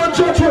 tell them don't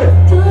judge you.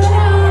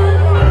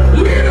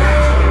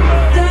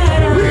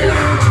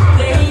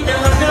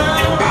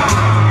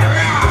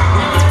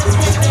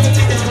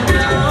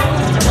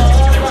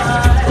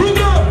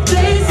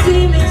 They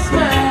see me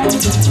smile,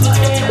 but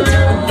they don't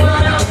know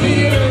what I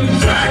feel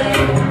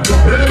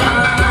inside.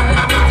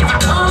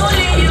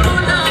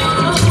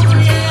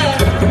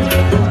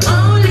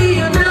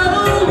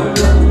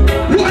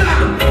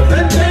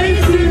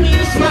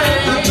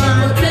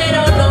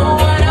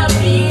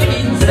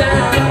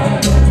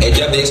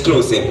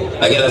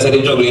 Again, I said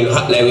the juggling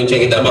hot line, we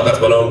check it at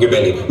back on hungry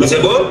belly. I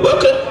say, go on,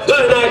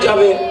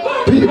 Javi.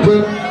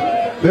 People,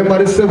 remember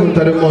the 7th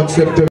of the month,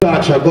 September,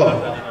 WACH a go.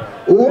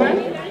 Oh,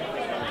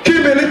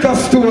 keep a liquor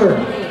store.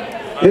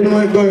 You know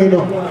what's going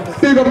on.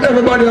 Big up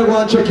everybody who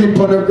want to check in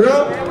for the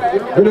girl.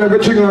 You know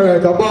everything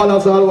alright, the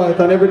ballers all white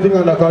and everything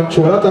under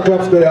control. Lots of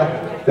clubs there.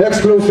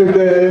 Exclusive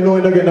there, you know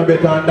you're not getting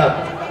better than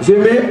that. See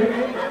me?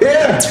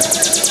 Yeah!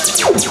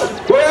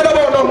 What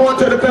about no more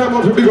to the time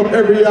of to big up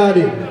every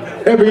yardie?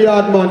 Every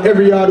yard man,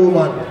 every yard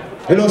woman.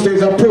 You know, so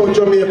it's a pro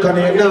Jamaican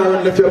and you now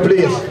run left your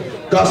place.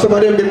 Because some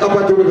of them get up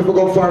at the week to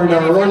go foreign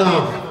and run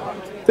off.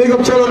 Big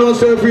up telling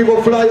us if we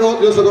go fly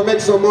out just to make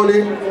some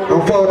money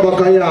and fall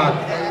back a yard.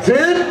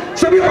 See?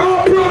 So we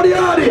all proud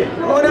yardie.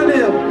 How the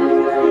name?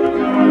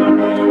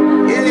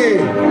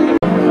 Yeah.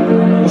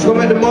 Let's go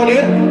make the money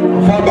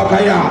and fall back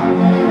a yard.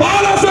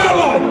 Ballers all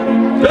right.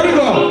 There we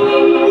go.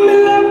 Me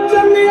love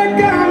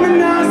Jamaica, me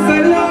not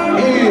sell out.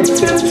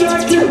 Them try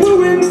keep we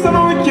wings so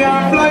we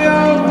can't fly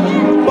out.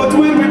 But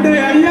when we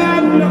there, yeah,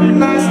 nothing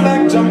nice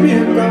like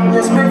Jamaica.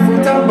 Respect for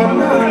top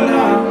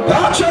banana.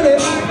 Watch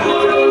this.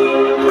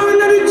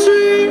 Under the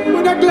tree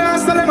with a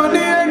glass of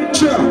lemonade.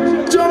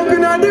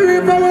 Jumping on the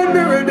river when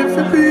me ready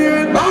for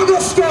beer.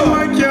 Augusto.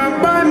 I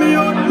can't buy me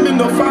out, me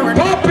no foreign.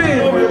 Poppy,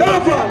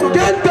 Dava,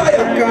 get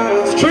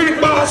tired. Street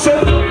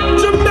Marshall.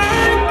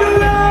 Jamaica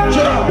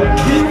love.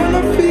 We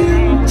wanna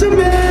feel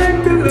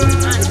Jamaica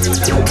love.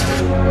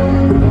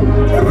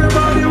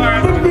 Everybody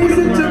wanna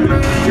visit Jamaica.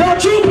 Yo,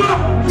 Chupa.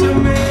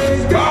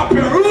 Jamaica. Poppy,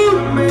 Root.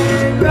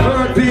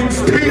 Everything's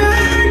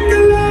Jamaica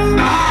love.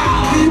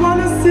 We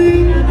wanna see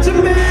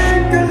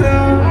Jamaica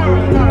love.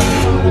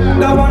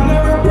 That one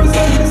that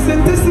represent the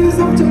synthesis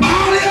of Jamaica.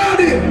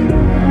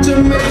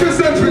 Jamaica.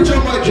 Represent for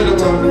Jamaica,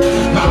 man.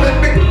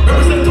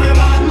 Represent for your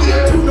man.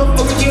 Tune up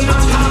for the game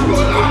and start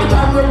roll on. The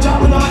time we're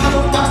jumping on, I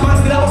don't touch my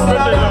still out.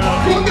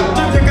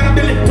 Jamaica and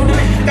Billy, to the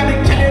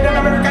Canadian,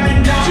 American,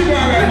 Indian.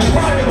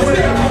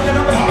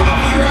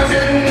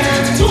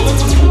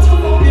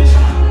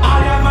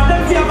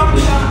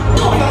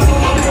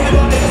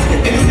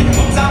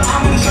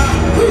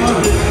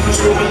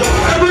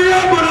 Every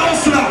urban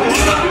hustler,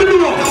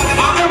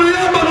 every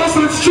urban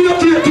hustler is straight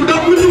to you to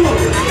that window.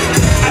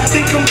 I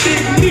think I'm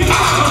big me.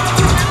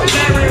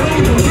 Larry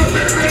Hoover.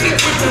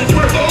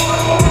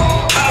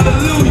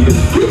 Hallelujah.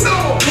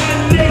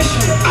 One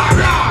nation.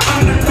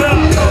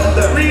 Underdog.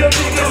 The real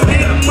niggas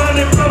getting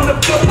money from the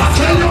book.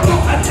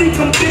 I think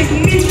I'm big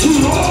me.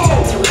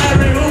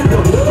 Larry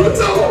Hoover.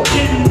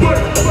 Getting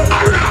work.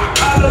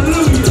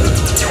 Hallelujah.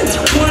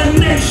 One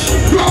nation.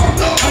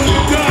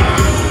 Underdog.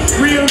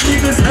 Real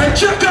niggas. Hey,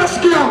 check us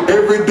out.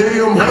 Every day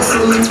I'm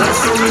hustling,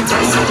 hustling,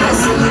 hustling,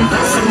 hustling,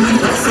 hustling,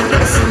 hustling,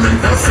 hustling,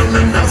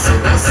 hustling,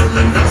 hustling,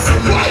 hustling,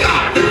 hustling.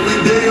 Every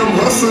day I'm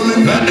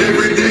hustling,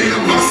 every day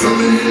I'm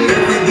hustling,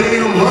 every day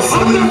I'm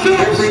hustling,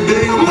 every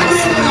day I'm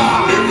hustling,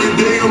 every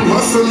day I'm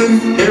hustling,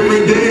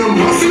 every day I'm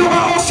hustling.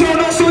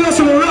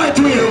 Hustle right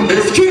to him.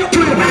 Straight to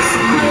him.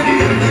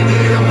 Every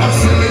day I'm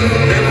hustling,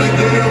 every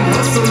day I'm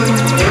hustling,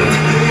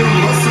 every day I'm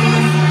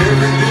hustling,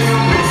 every day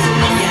I'm hustling,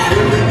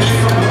 every day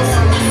I'm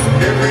hustling,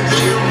 every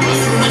day I'm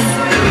hustling.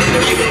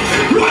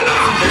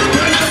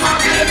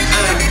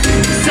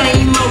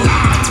 Same old,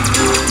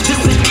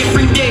 just a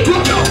different day.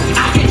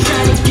 I can try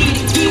to get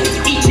it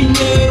each and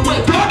every way.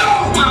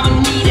 Mama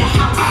need a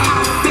house,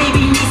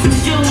 baby need some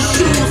shoes.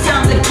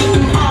 Sounds like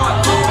getting hard.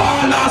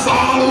 All that's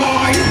all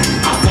white.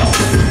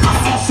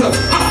 Hustle.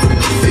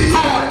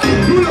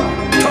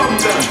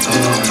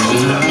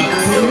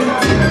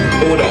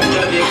 Hold on,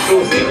 you're the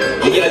exclusive.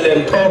 You get them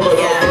covered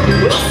up.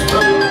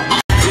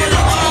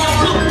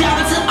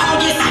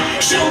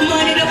 Show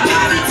money to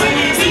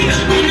positivity.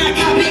 When I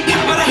got big,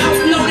 got by the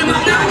house, know them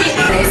I'm not it.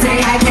 They say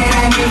I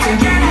cannot get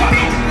you.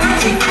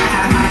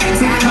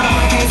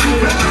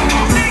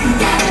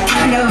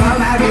 Gotta know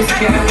about this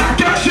girl.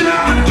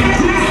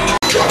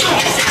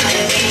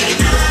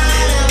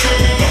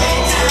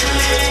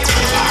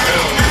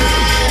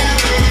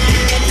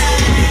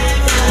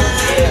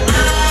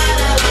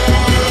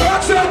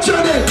 What's up,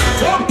 Johnny?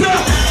 Up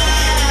there.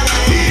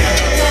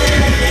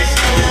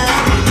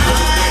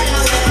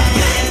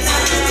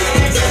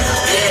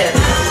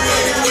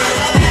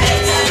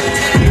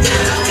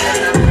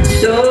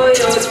 So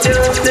you're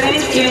still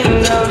thinking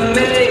of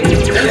me?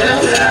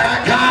 Just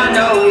like I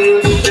know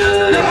you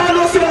should. I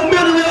know some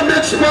money we have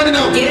next money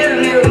now. Yeah.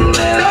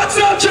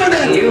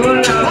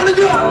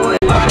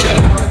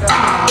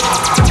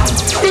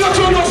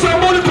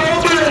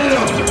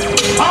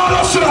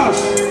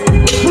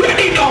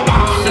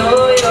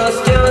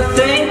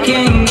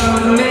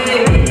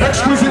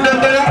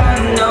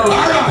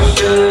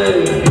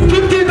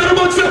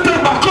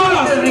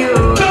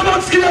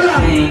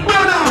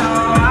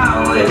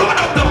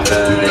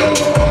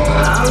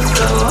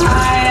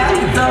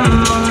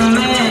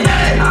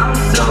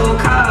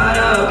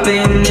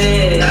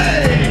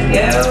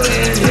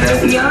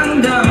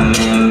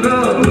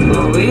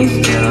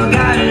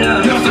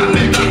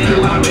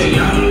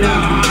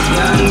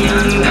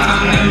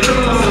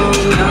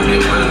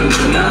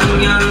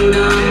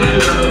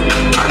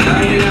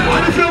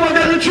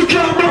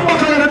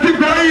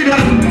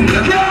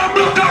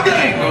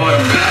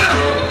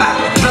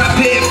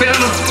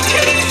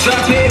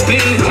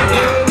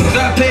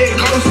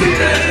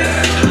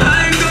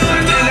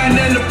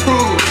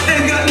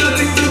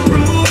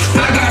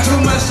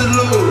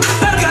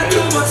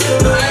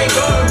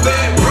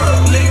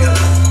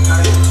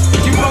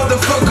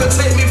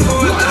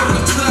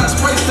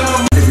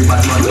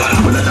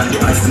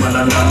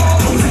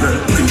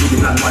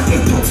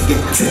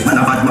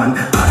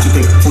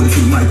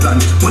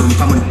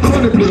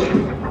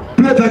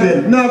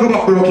 Now go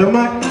back broke, you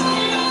man.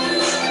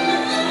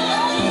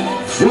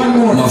 One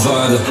more. My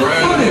father.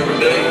 Money.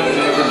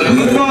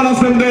 The dollars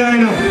them there,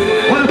 you know.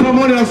 What if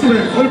money I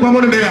spend? What if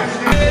money there?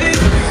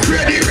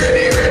 Ready.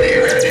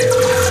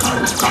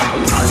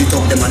 All the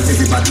talk them and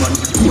every bad man.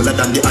 Cooler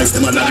than the ice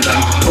them and London.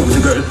 How the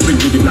girl bring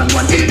me the black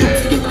one. Hey,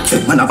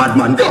 man a bad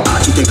man.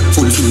 Architect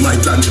fulfill my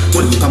plan.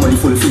 Money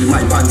fulfill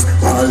my plans.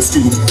 Wall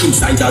Street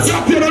insiders.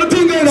 You know the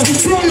thing there, no.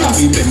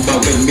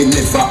 Remember when me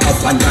never have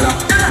 $1.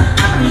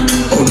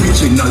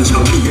 Original shall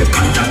be a $1.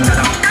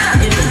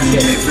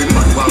 Every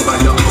man want buy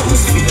your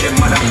house with them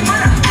mother.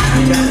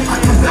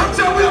 That's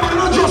how we are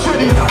not just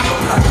ready.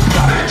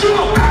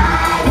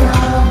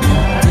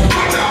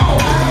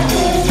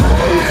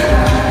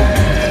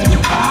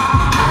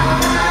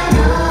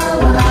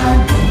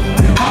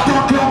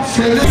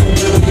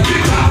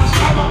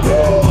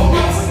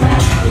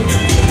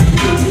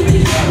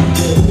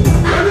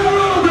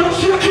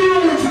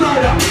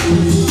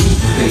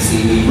 They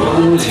see me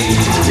rolling,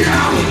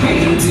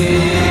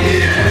 painting,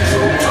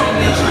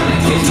 they tryna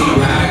catch me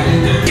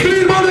riding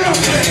dirty.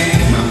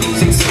 My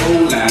music's so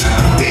loud,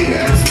 I'm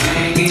singing.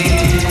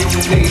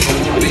 They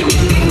hoping me,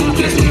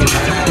 catch me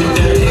riding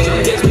dirty,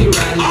 catch me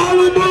riding. All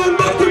the man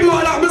back to go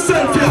like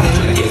myself, yeah.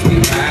 Catch me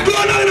riding. Go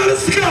down in the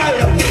sky.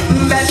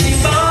 Batty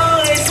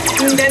boys,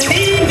 the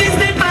need is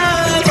the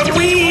bar from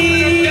we.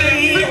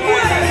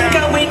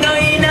 Cause we know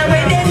in a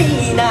way they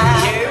mean a.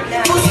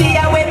 Pussy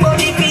a way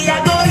body we a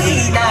go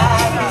in a.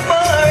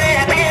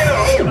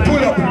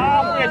 Pull up.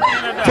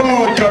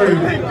 Forward carry.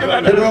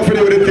 You know if you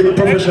do the thing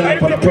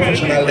professional on a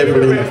professional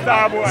level.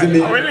 See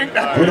me? We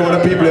know the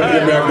people in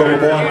here go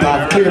on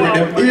top clearing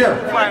them ear.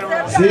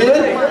 See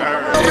it?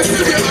 You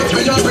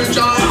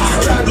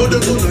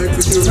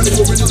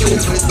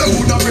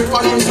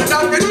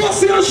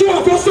see a show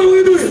off, what's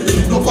we do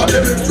it?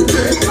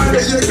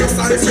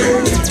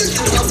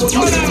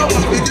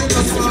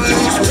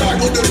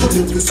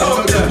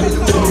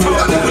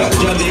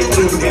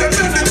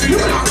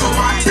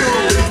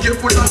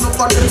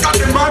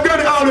 My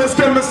girl always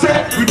tell me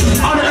say,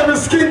 on every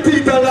skin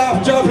teeth I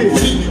laugh, Javi.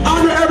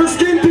 On every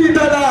skin teeth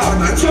I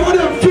laugh. Some of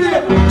them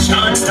feel.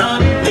 Can't stop,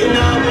 they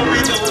know what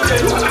we do. I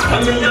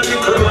mean, I'm the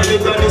crew and the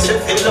gun is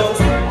set in love.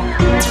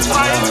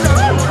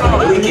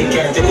 We can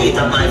get to eat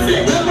on my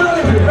flesh.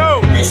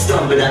 They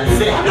stumble and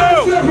fail.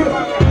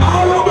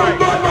 All of my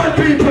bad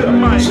people.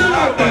 Shut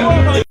up then.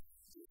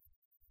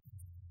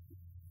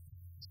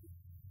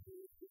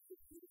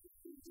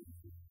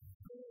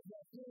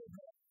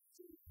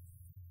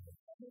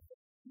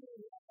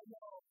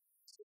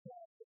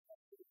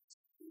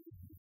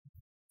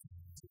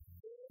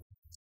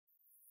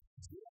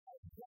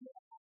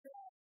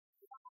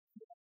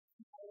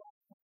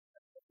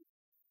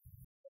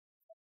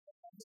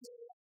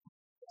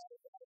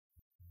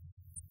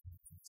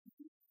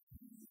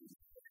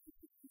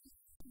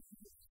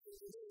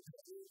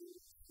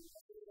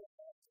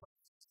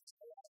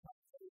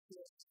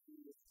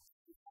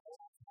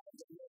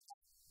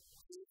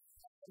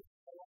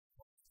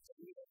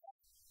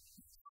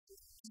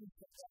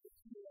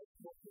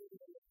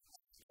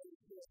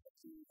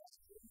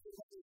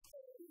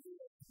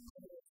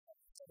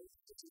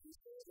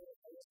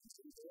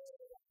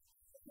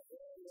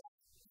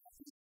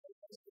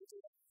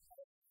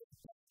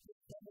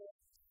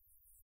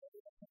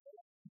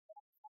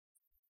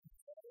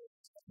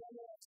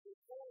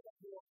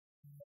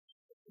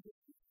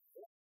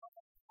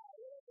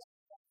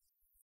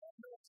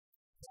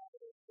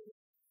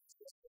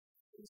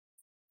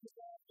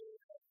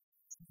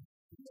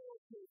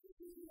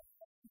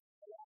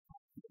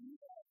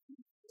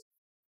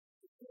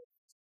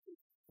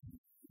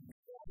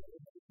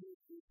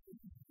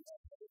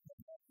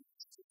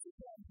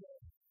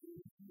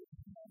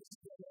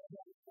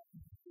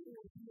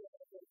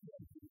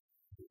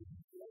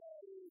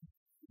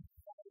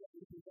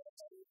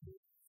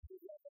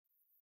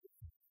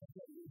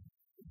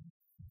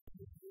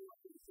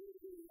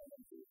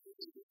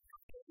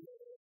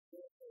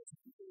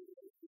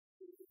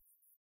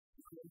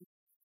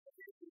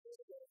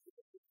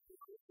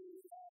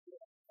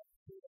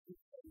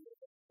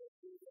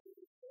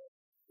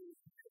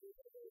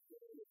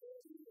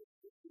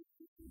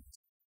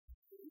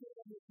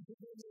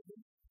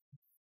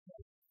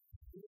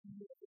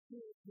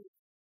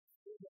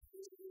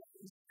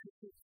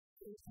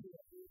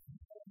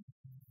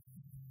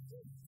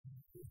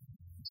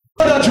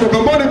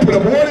 Money put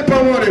up, money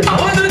per money. I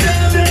want to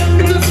them,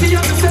 you see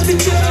how to set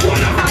it up.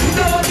 And I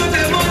want to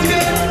them on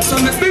there. So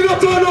me big up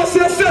to us,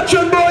 say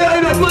section boy, I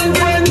know my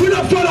friend. We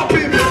don't follow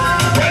people.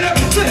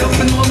 Say up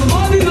and all the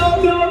money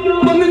now.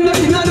 But me not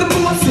in the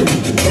boss. In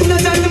the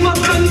time my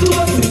friend to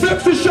us.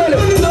 Sexy Shelly,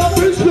 no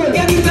principle.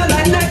 Get in the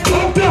line like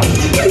up down. In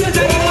the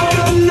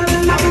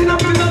time I've been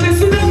up in the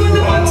list. You never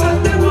know what's at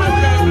them. I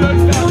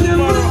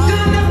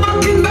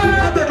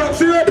take up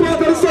zero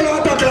part of the solo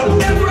attack.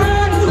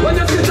 When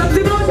you see that,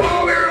 you know.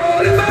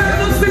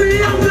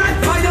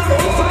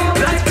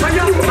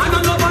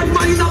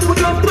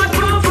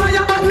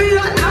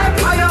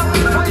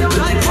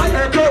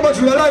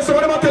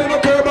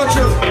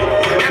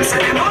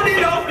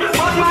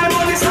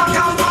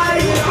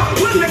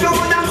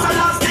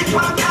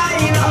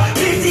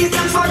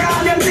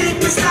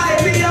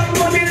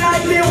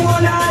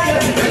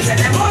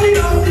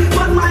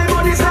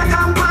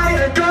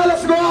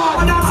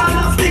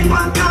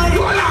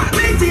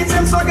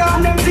 so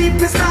gone them deep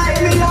beside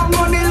me. Have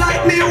money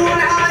like me one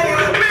eye.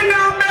 Me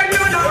now beg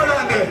you no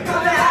longer.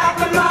 They have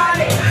the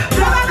money.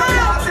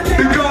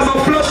 Because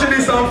I'm flushing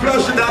this, I'm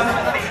flushing that.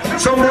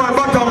 Some boy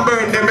bottom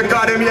burn them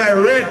because them here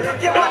red.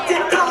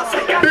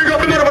 Big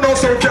up, you never know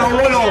so can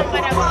roll out.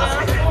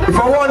 If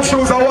I want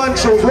shoes, I want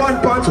shoes.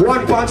 One pants,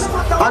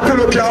 until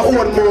you can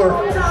own more.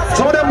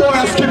 Some of them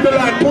boys skip the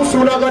line, pussy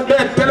when I got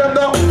dead. Tell them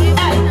now.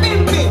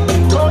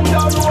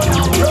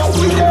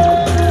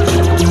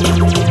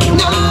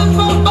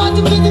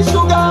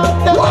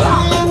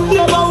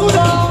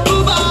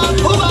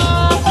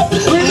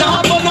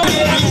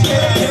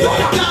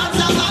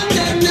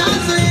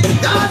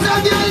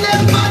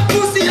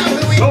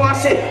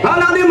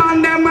 All of the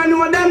man them when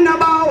know them na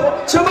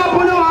bow. Shove up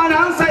on the one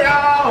and say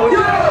yo, yo.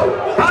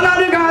 All of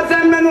the girls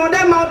them when know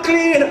them out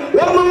clean.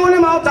 One more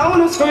money out on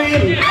the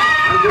screen.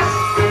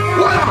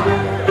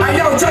 Hey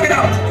yo, check it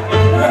out.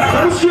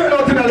 I'm straight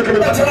out in the look at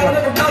it.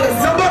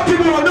 Somebody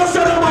more, no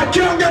say that I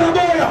can't get a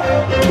boy.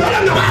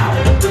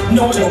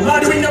 No, you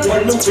mad when you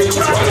follow the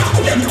track.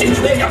 Them things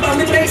they about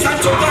the place and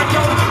so back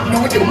yo. No,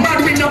 you mad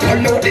when you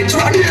follow the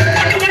track.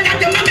 And the one that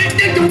you make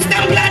them do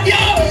stand blood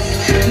yo.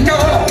 No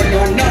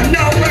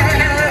way.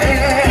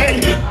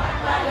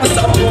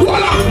 So,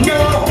 voila, no.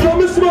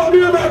 Come and smell me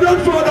and my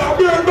grandfather.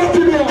 Burn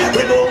nothing more.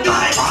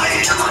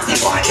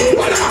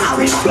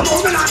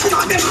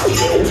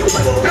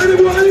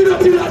 Anyone in the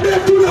pillar,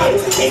 them tonight.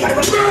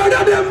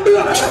 Murder them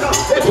blood.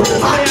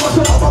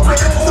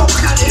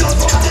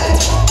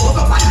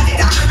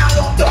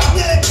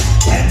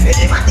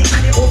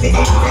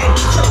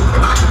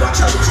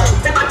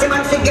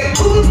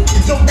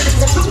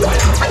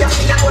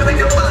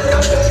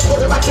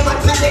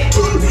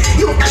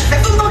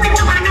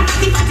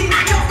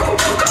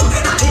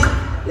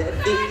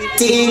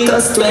 Take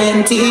us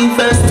 20,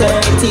 first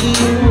 13.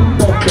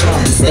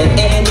 Say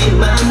any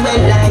man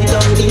will lie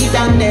down be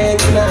the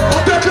next man.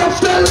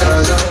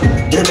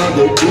 Them a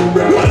get too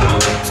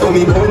bad. So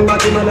me burn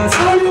back in my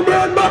How you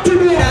burn back to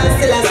me?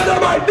 Tell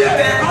them right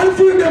there. I'll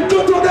free them to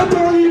them to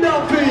read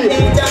and free.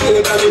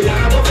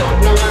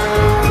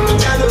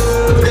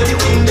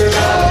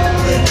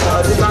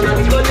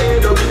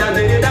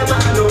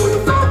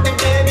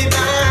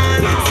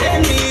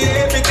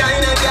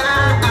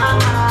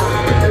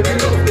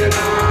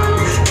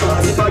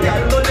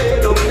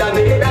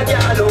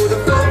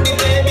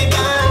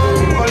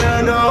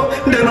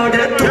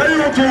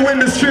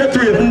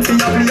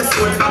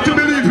 Not to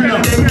believe in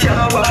us.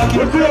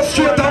 We go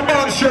straight and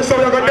man straight so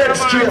we go dead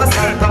straight.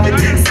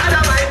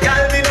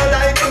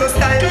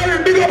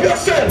 Kevin, big up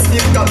yourself. The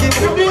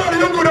boy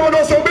you go down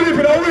and so believe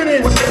in us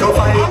winning.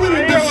 I'm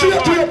winning this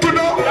straight to you to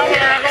know.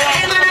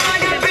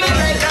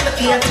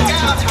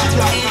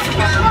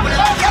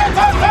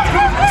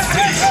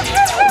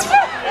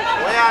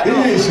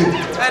 Easy.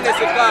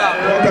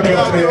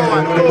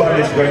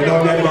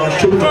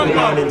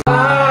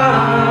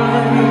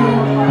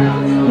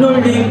 No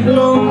leave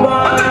no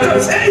bar. When I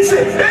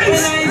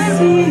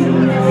see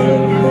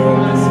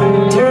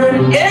turn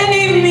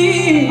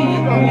enemy,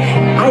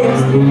 I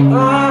ask the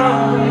bar.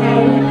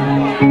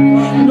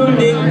 No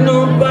leave no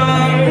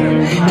bar.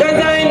 Cause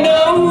I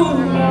know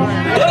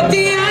that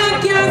the eye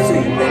can't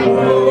sweep them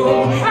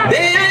all.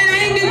 They are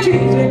like the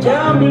trees that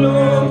can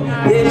blow.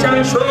 They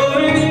shall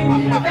surely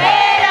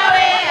fade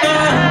away.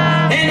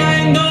 And I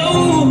know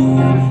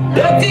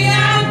that the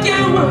eye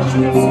can wash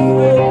me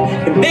away.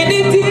 And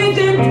meditate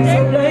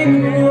and like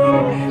you,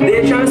 they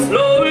shall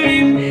slowly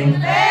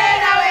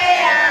fade away.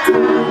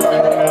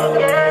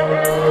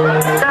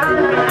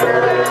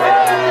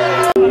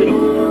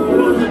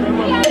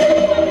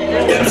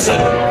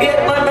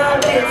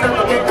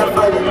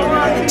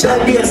 Try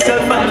be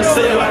yourself and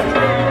say what.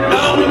 I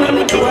don't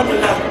remember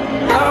doing that.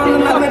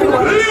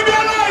 Live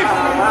your life.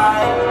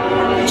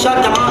 Shut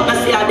them out, I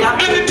see how they are.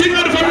 Anything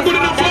that if I'm good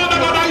enough, Father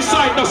God, I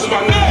sight this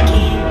one.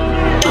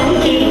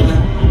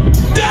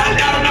 Tell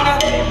them now.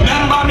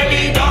 Remember me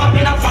be done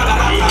in a father.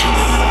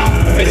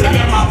 It's a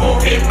them a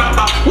okay,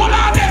 remember. What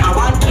are them? I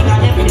want king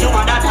and every know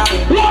that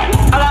happened. What?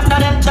 All after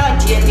them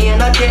chat, me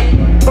and a day.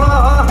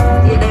 Oh,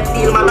 yeah, them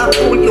feel man a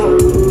fool you.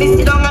 Me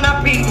sit down and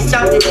a preach this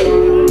chat today.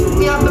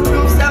 Me have to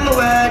prove some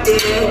worthy.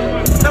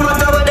 No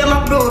matter what them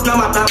approve, no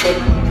matter what.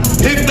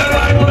 If the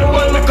right one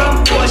will me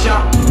composure.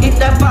 If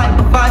the fight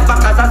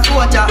back as a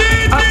soldier.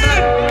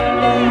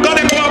 Got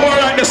it go more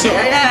right this one.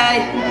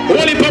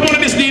 Only come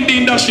on this in the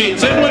industry.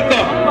 Say what the?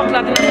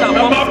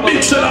 I'm a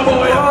big seller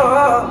boy.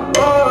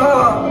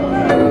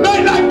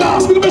 Like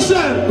boss, look at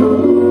myself.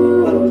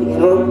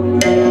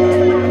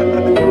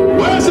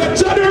 Where's the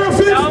general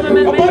fit?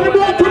 Upon the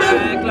block with them.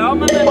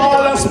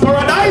 Ballers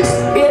paradise.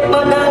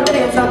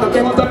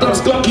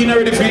 That's clocking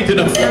already feet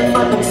enough. Father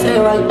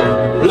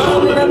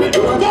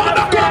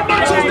God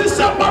matches this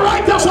up, my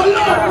right that's a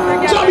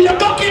lot. So you're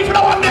talking for the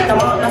one day.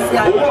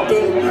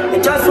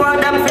 Just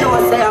want them to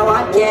know say I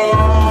want you.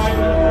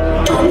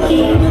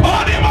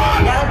 Oh, the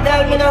man.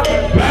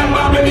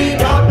 Remember me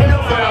talking to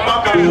fire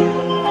back on you.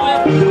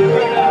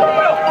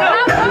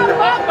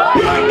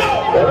 Right now.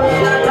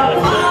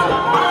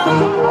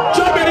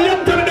 Job in the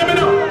young telling them, you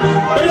know.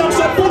 They have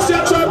said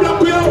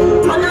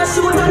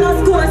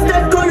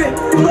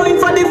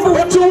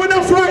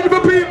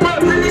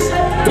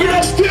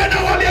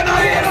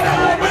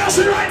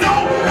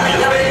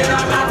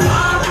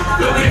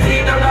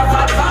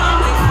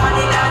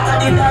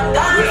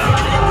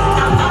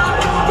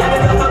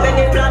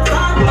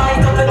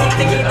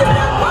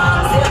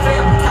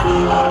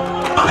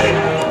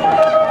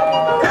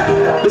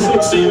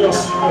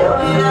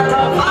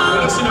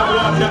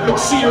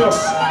serious.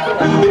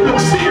 It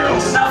looks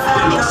serious.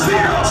 It looks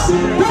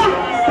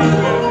serious.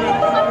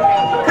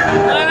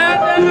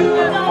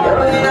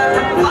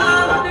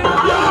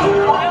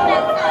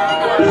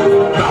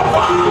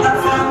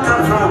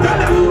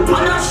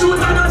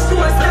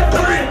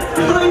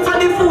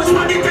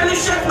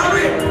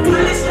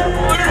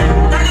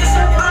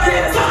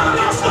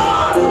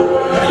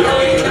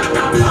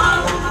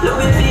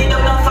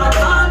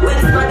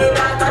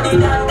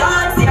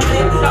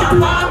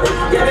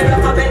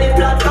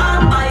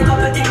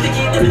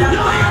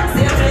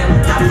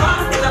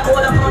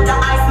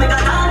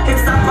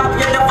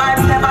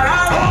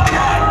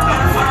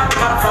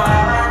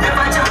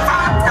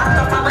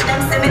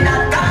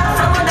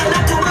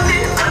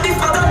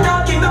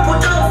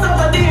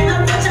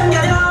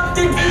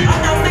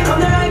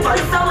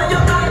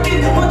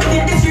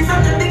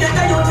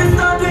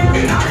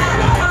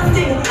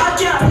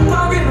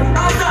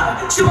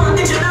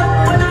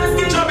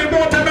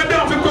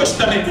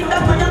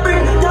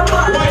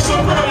 Why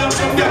some boy and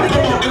some girl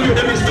come out the way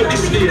them is to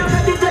this day?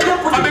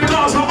 And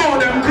because of all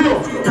them grow,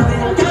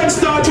 when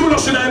start to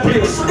rush in that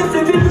place.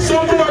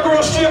 Some boy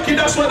grow shaky,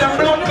 that's why them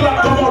blood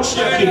clot come out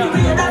shaky.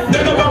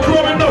 They never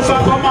grow enough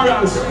and come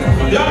morals.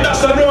 You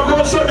understand? No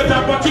grow certain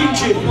type of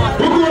teaching.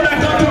 We grow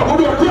like that, we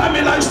do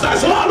grimy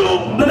lifestyles. All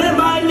up.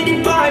 Remember me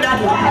the pardon.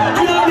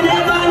 I know me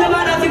never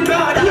be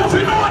proud. You have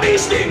to know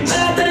these things.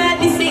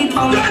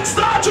 Then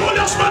start to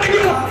just money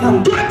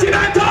grow.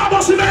 29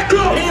 Thomas in that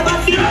club.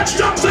 Let's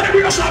jump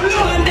celebration.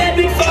 One day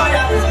before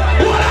that.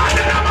 What are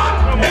they, man?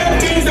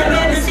 Everything's a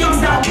little bit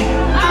things that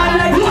I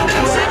like what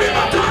them say me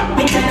back up.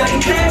 me tell you the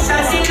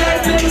pressure, see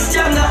life to be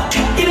stronger.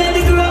 Even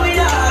the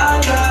growing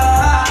hunger.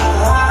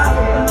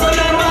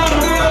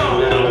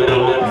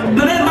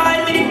 Remember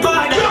me the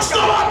pardon. Just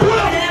go and pull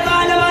up.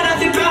 Never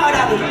be proud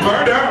of it.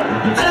 Murder.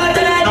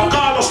 Now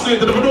call us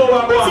later, we know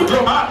what I'm going to do,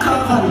 man.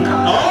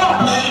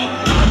 Oh.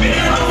 Me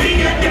never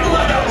forget the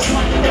brothers.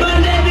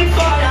 One day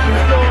before that.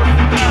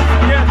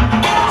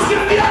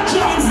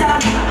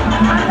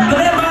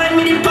 Remember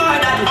me the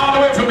pardon. All the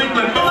way from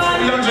England, back to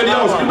the young Jenny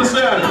house. People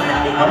say,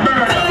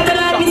 America.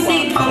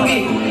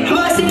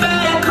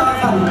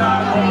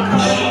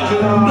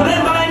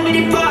 Remember me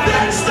the pardon.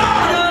 Dead Star.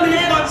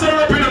 What's the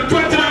represent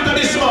 29th of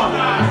this month?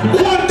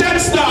 One Dead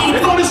Star. You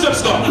know this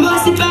stuff.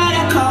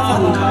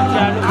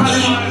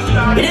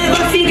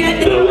 Never forget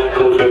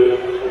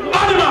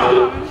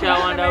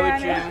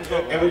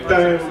every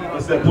time I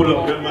say pull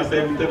up, I say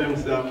every time I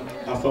say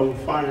I some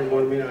fine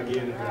one minute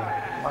again.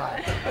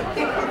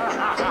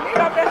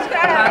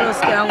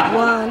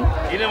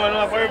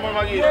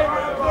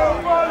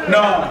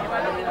 No.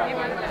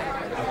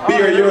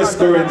 Beer US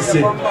currency.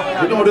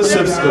 You know the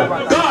steps go.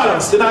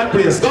 God, in that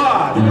place.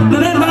 God.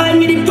 Remember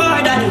me the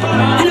pardon.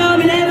 You know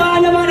me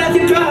never be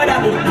proud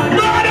of it.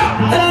 Murder.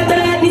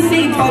 Let me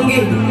see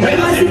funky.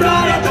 Never see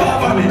proud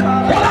of me.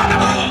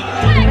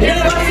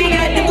 Never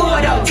forget the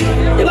board out.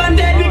 The one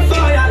dead with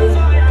fire.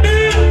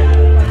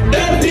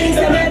 Them things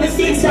that made me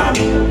sing song.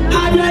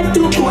 Hard life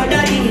too cold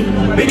daddy.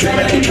 We try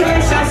to be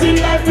pressure, see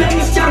life make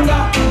me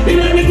stronger. We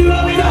let me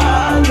grow with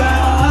hunger.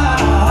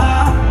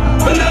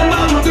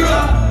 Remember me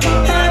grow.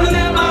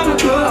 Remember me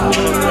grow.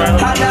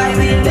 And I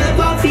will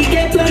never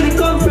forget where we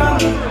come from.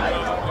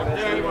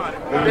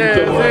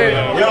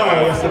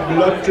 Yeah, it's a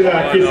blood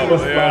clot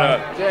Christmas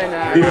party.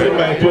 This is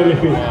my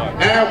 25th.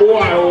 Hey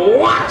boy,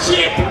 watch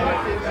it!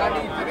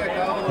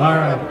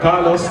 Alright,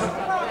 Carlos. I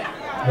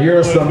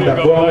hear something that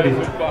go on with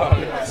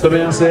it. So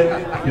when I say,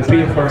 you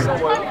pay for it.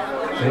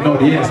 You know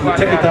the yes, we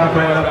take it off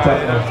my laptop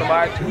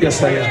now.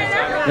 Yes, I am.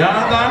 You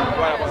understand?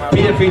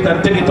 Pay for it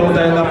and take it out of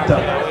your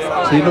laptop.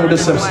 So you know the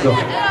steps stuff.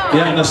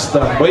 You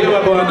understand? But you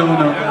are going on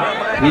now.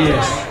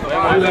 Yes.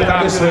 You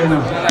like this way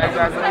now.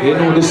 You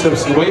know the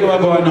steps. But you are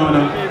going on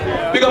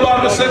now. Big up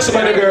all the sex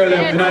by the girl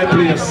in my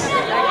place.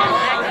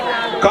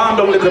 Calm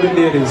down a little bit,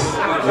 ladies.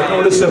 You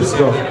know the steps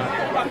stuff.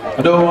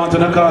 I don't want to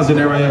cause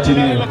any riot in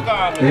here.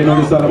 You know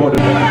it's all about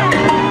the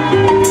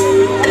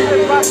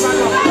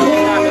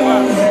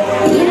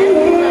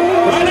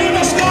my name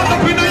is caught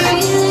up in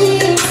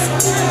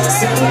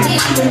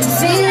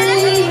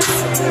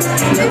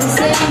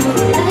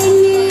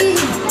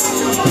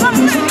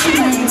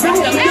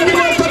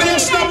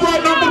stop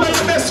right now, but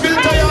the best feel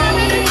to you.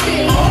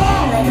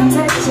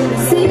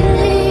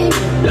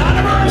 Lord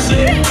of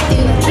mercy.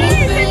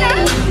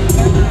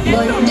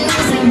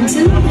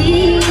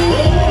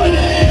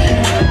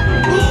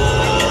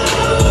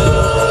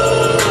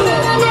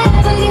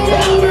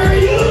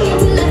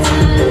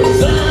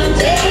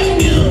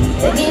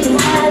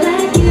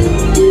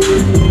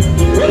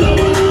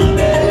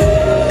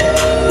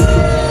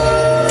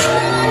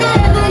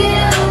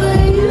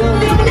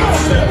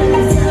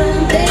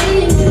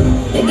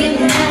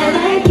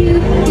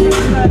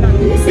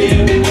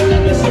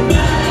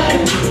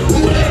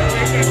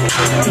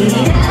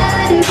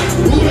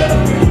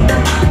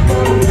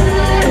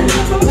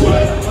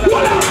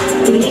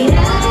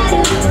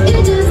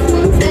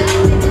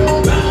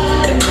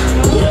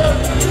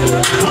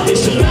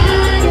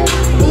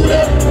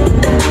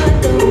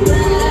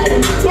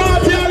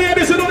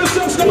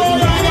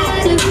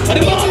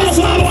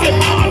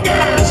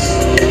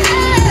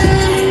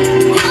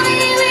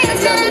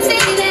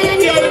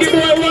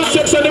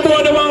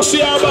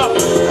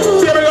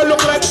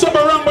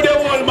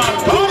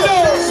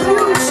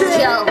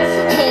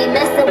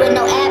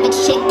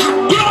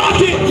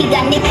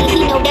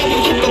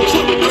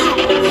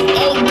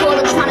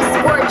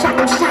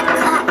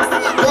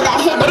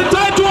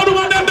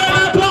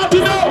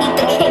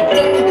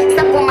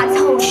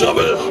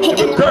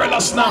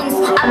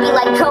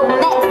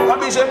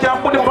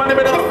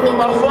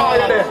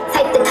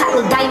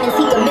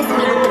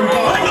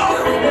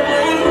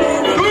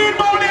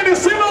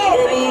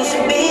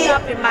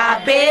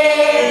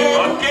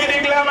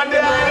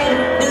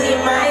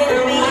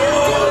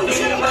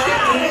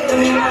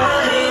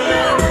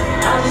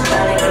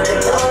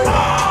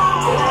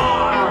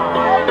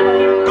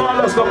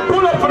 So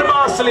pull up for the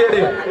boss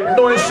lady.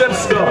 No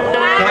Chefska.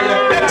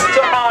 You're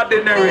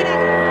extraordinary.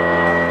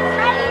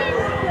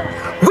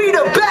 We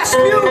the best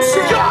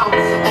music.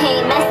 He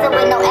ain't messing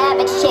with no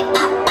average shit.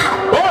 Pop,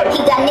 pop. He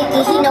got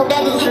Nicky, he know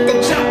that he hit the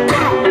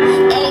jackpot.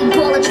 Ain't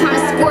baller trying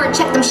to score,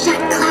 check them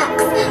shot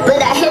clocks.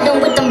 But I hit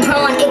him with them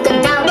prawn, it the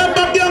down.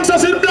 Remember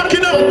youngsters in black,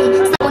 you know.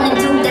 Someone a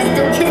dude that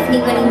still kiss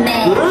me when he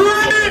mad.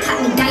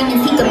 Caught me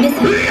diamonds, he could miss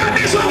me. Yeah,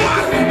 this one.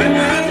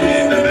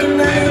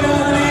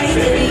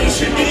 Baby, you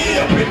should be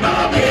up in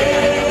my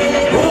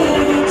bed. Oh,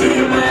 do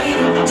you mind?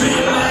 Do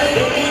you mind?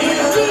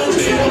 Do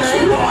you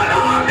mind? What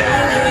on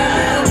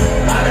there?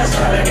 I just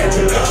try to get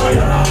to know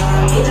you.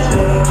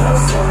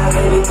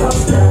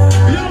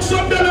 Young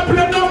son, better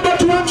play number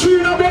 2 and 3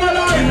 in a ball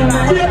line.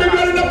 We are the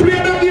girl in the play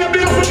that game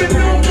there for the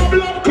number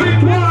blood click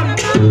 1.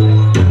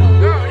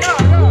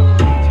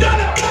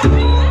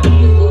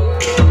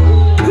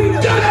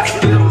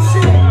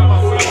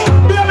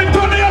 Baby,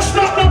 turn your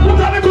snap and put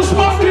a little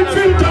sparkling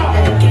filter.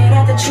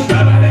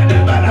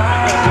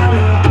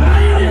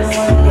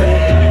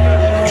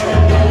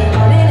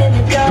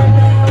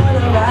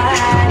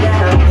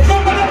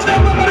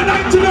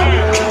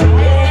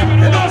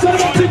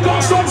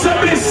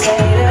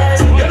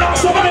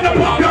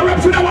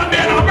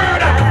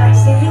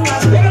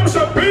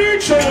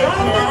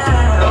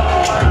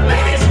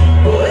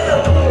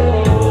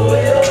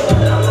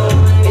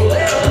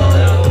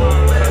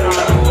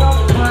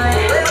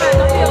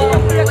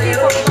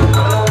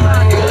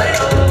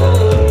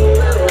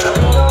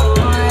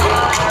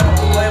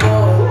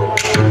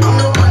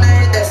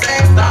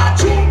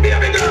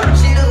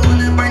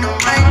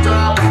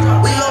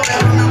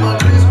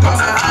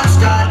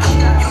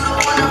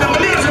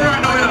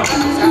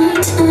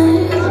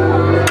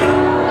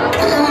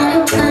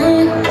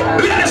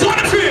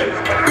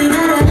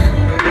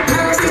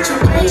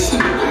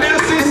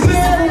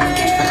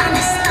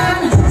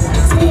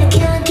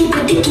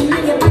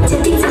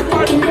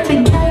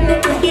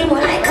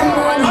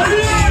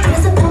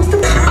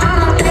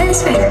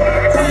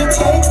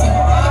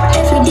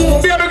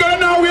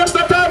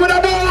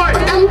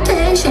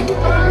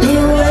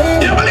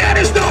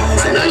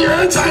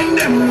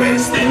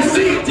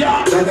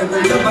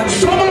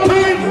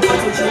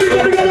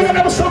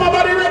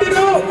 Somebody ready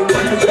now? Look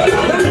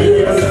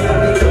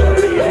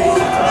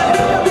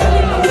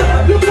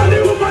at the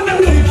woman that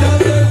we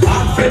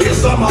I'm ready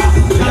summer.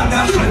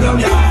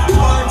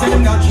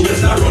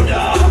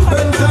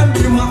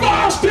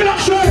 Still a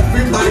chef.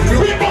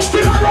 People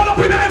still a run up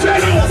in the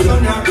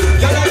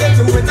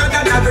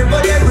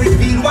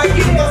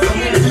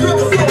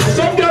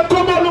some girl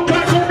come out look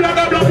like some black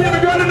and black. Baby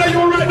girl in the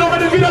you right now in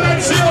the video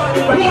like see walk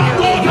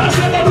out and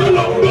say that you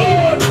look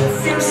good.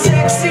 Seem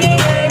sexy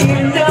and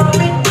you know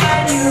it,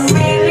 and you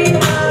really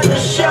wanna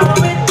show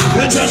it.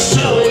 Just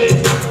show it.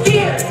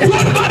 Here,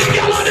 one body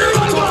girl on the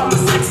run.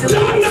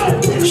 Don't know.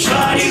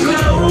 Shawty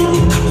glow.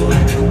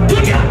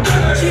 Look at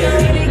her. she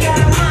already got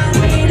her mind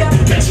made up.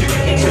 Then she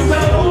ready to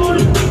roll.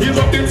 You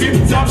got the tip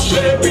top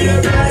shape in the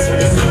best.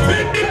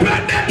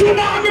 Independent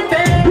woman.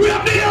 We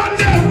have the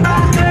under. By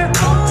her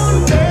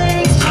own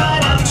things,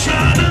 but I'm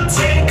trying to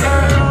take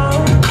her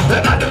home.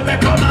 Then I don't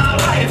make her my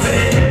wife.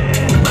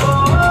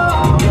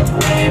 Oh,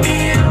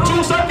 baby,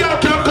 So some girl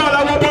can't call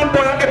her one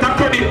boy and get a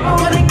credit.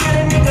 gonna get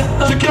a nigga.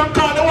 She can't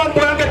call the one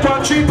boy and get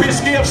one 3-piece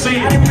KFC.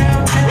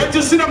 When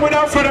you see them with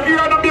her friend, if you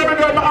hear them baby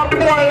girl, I have the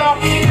boy up.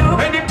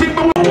 Anything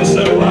but what we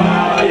say,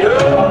 why you?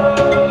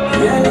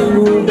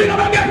 They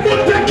never get good,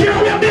 take care,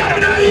 we have the other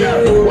day.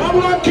 One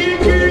more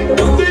kiki,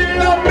 they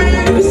love me.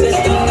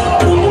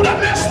 Oh, that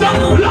messed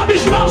up,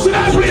 lavish mouse in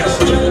that place.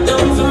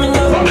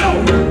 From now,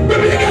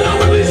 baby, you get out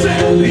what we say.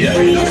 Yeah,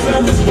 we just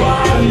have this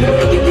fire.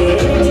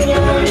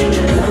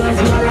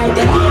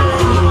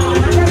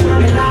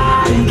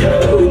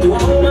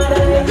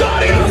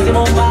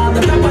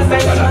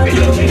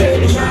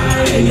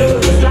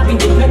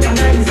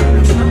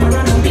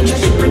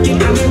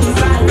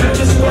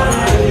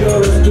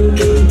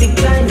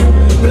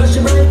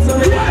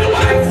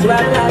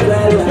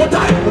 What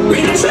time? We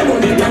don't say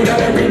money,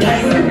 every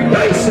day.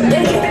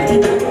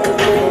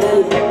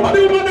 I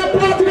do money.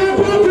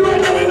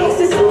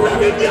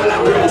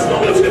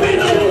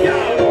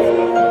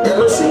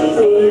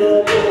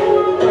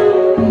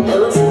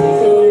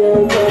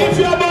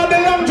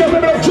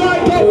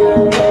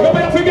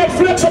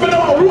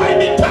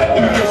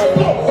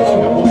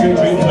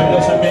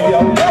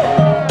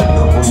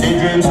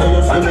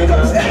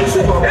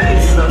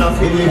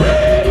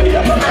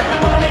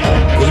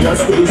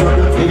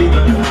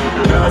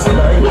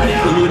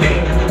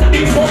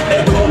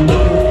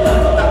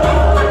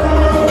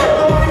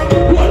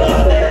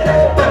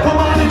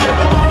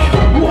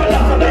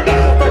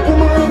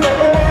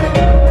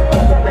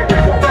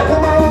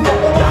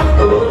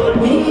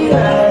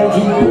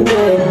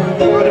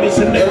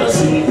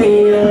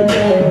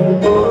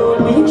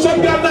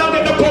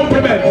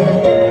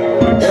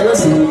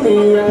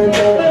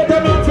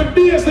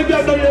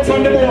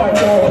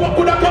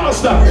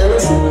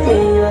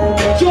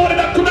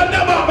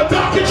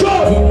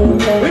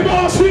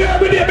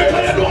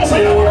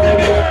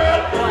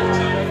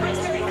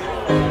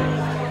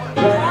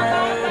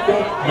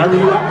 Every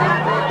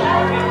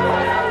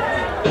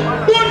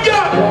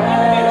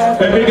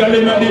girl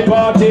in the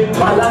party.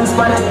 Balance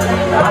on it,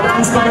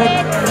 balance on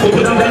it. If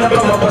you don't then you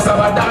come up with some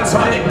dance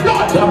on it.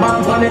 Your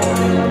man on it,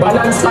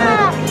 balance on it.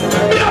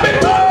 We have been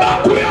turned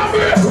back, we have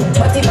been.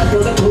 But if I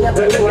do the thing, you're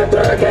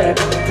twerk it,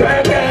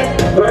 twerk it,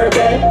 twerk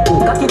it.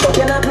 Cocky up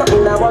your neck,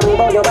 nothing I worry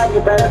about your body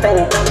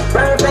perfect,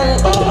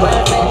 perfect,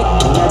 perfect.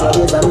 Never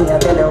use a me, I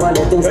tell you all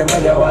the things that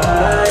make you want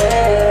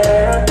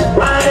it,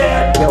 want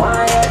it, you want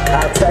it.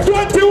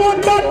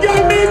 21 bad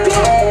girl make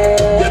up.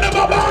 You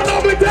never born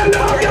up with tell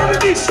them girl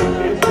this.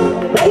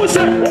 What was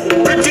that?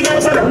 Pretty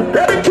girls in them,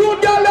 Every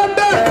cute girl them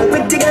there.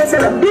 pretty girls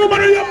in them, You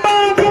man your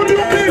man, go to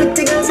your feet.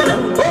 pretty girls in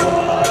them.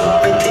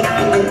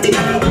 Pretty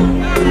girl.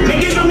 Me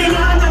give you me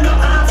one and no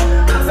half.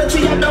 Half a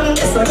tree and down,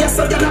 yes,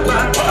 so you're not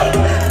bad.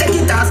 Take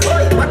it off,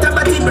 boy. What a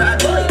body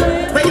brad, boy.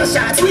 When your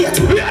shots wait,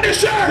 We are the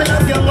shirt. me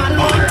love you one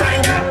more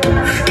time.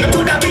 You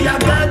coulda be a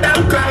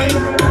goddamn crime.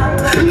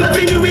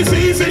 Loving you is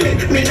easy,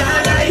 me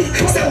not lie.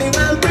 Say me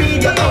one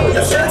breathe, you oh,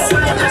 your shirt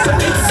smile.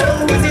 So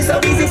it's so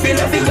easy for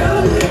love you.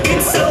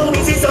 It's so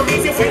easy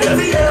for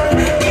love you.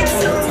 It's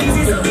so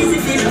easy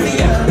for love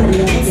you.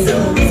 It's so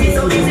easy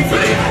for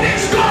love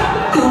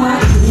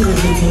you.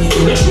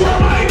 It's your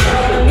my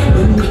girl.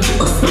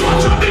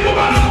 Watch out, big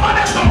woman, on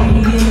the song.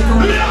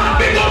 Yeah,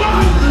 big woman.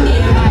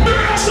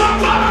 Bring some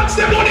balance,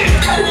 the money.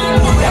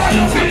 Yeah,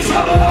 you feel so.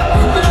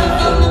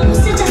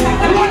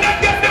 When they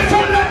get the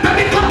full length of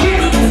the cocky,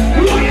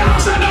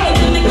 lawyers are now.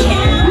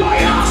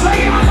 Lawyers are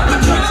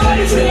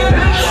here.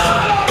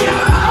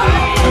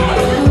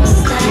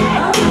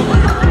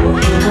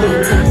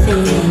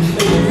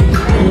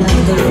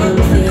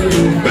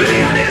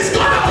 Ladies,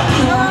 go.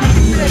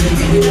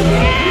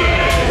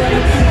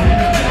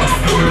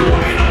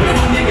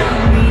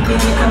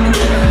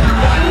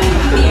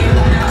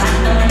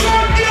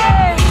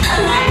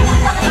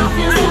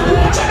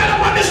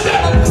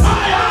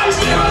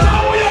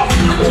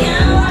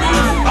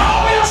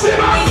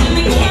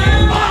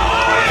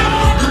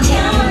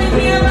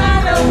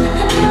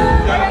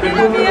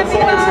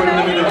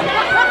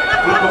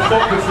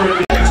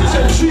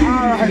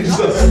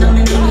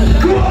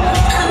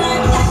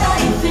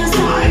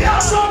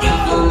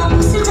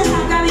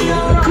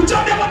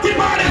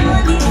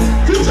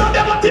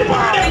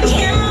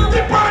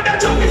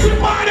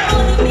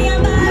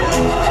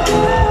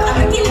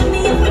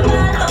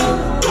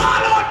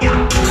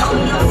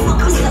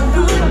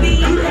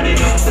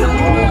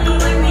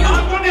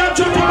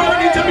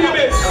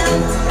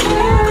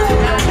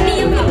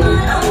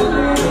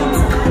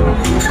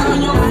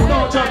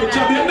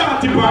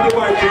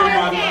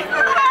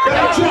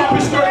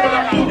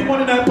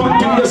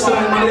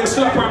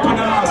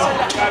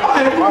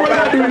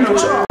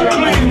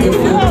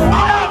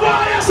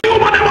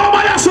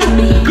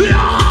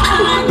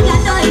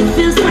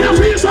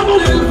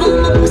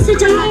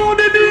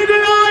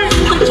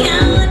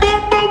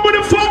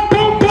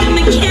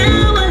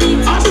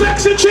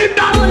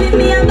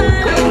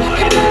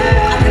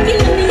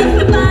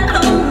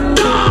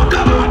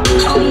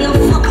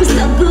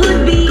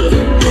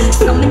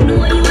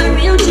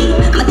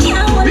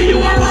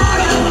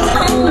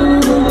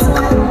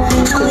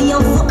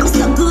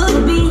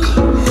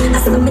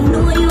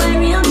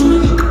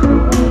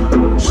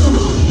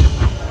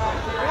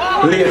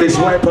 Ladies,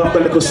 wipe up a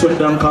little sweat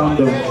down, calm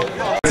down.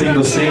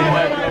 Single sing,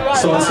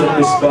 sunset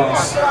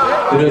response.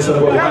 The rest of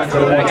the man for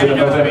the month in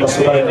November,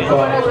 so I in the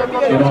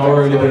car. You know,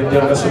 early bit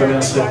there, that's what I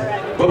say.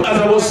 But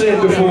as I was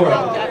saying before,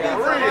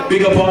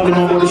 big up all the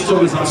number of the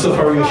struggles and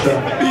separation.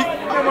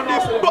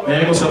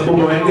 And you must have put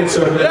when you get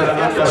certain that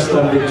I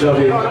understand the job,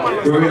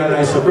 you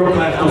realize a broken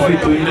life don't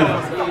fit to you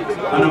now.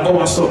 And I'm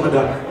over something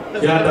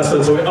that you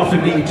understand, so we have to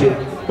meet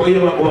it. But you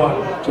know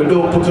what? We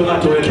don't put a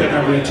lot to it,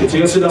 can't reach it.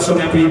 You see that so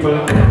many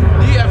people.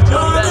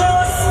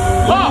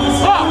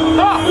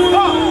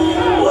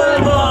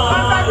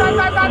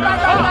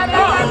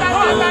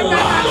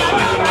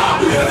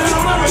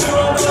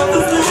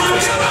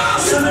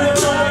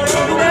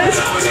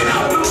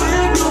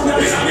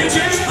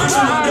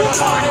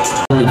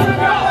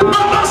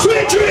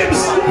 Sweet dreams.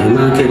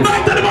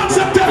 Night of the month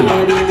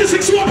September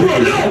 96 Pro.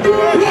 One.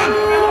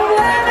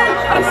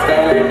 I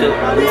started to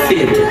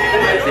feel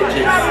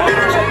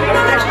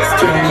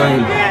strong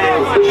mind,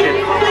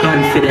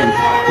 confident,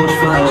 push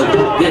forward,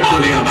 get to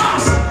the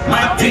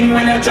My thing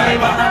when you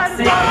drive a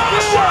taxi.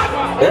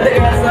 the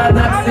girls are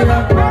taxi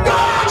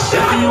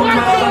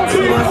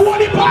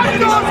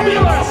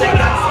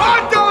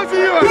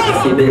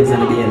see babes in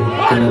the beam,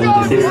 and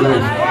I'm 6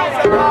 life.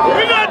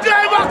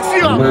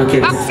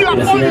 Markets,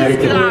 that's the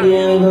reality.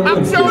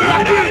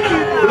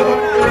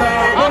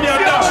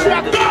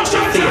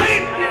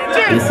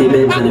 I see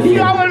babes in the beam,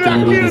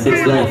 and I'm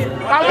 6 life.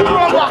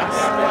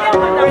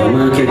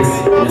 Markets,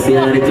 that's the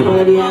reality.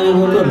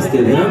 I'm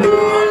still, you know?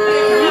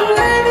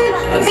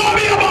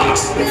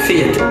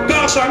 Faith.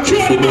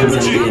 See babes in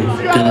the beam,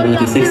 and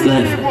I'm 6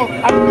 life.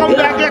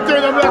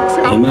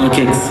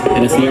 Markets,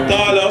 that's the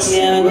reality.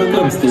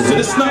 I'm still. So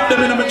they snap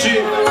them in the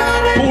gym.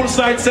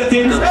 Poolside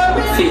settings.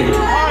 Faith.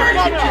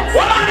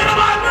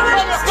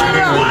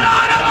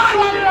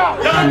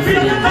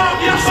 confident.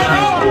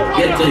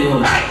 Get to you.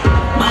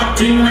 My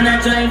dream when I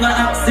drive a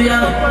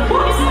Axiom.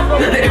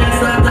 Let the girls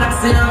start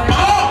taxi up.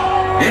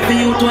 If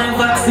you drive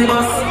taxi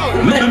bus,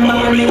 remember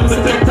when we used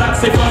to take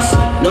taxi first.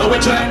 Now we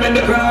driving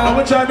the crowd. Now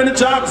we driving the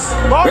jobs.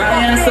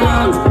 Ryan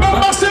Songs.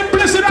 Remember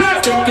simplicity.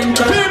 Keep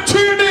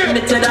tuning.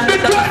 The 29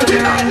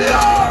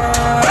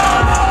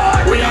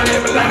 we are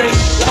living like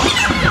this.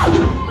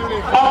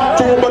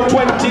 October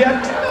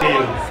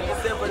 20th.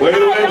 When we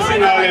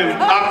sing all them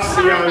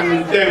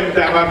Axiom, them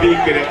type of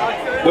vehicle.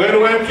 When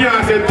we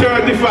can't say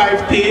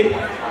 35 teeth,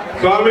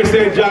 so we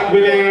say Jack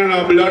William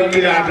and blood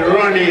clot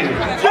running.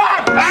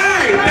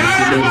 Hey,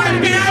 that's what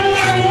we have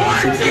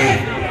watching.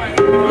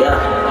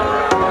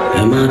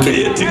 I'm not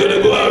You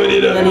gonna go out with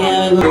it?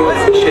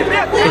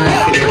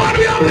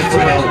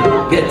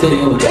 Get to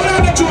you. When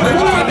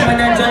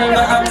I drive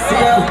a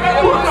Axiom,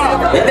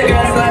 let the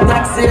girls start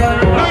taxi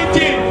up.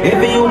 If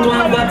you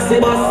want taxi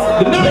bus,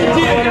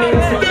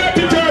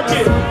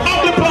 30,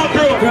 of the park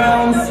road.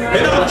 crowns.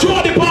 And I'll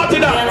draw the party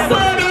down.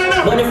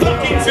 When you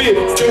fucking feel,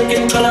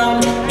 stinking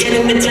column, get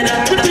in the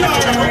cheddar.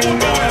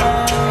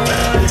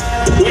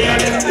 We are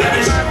the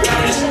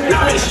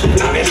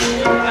lavish.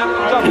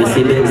 You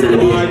see Benz in the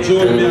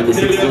beer, the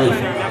 6 life.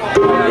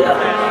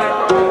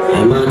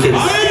 I'm on kids.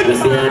 You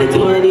see how the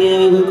 20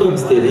 years will come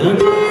still, you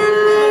know?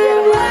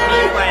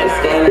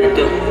 Skyline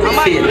to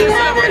feel.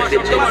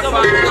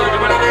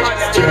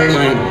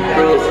 JERMAIN,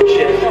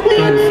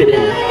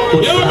 confident.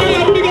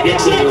 Get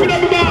to you.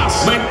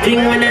 Bad thing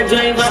when I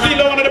drive a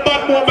Still one of the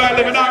bad mobile,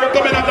 and I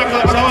recommend that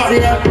class.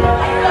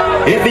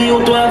 if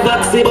you to a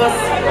taxi bus,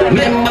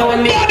 remember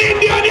when we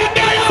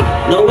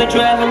now we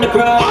driving the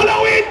crowd.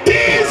 Follow it,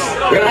 this.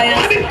 Ryan,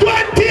 On the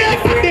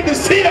 20th, I didn't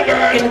see a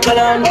girl. in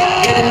Cologne,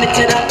 get in the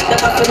cheddar, the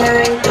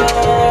African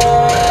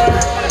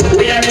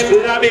We are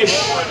the lavish.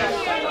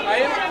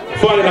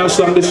 Falling out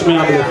song, this me,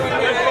 I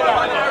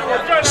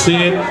believe. See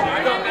it?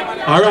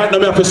 Alright, now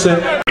me have to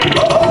say.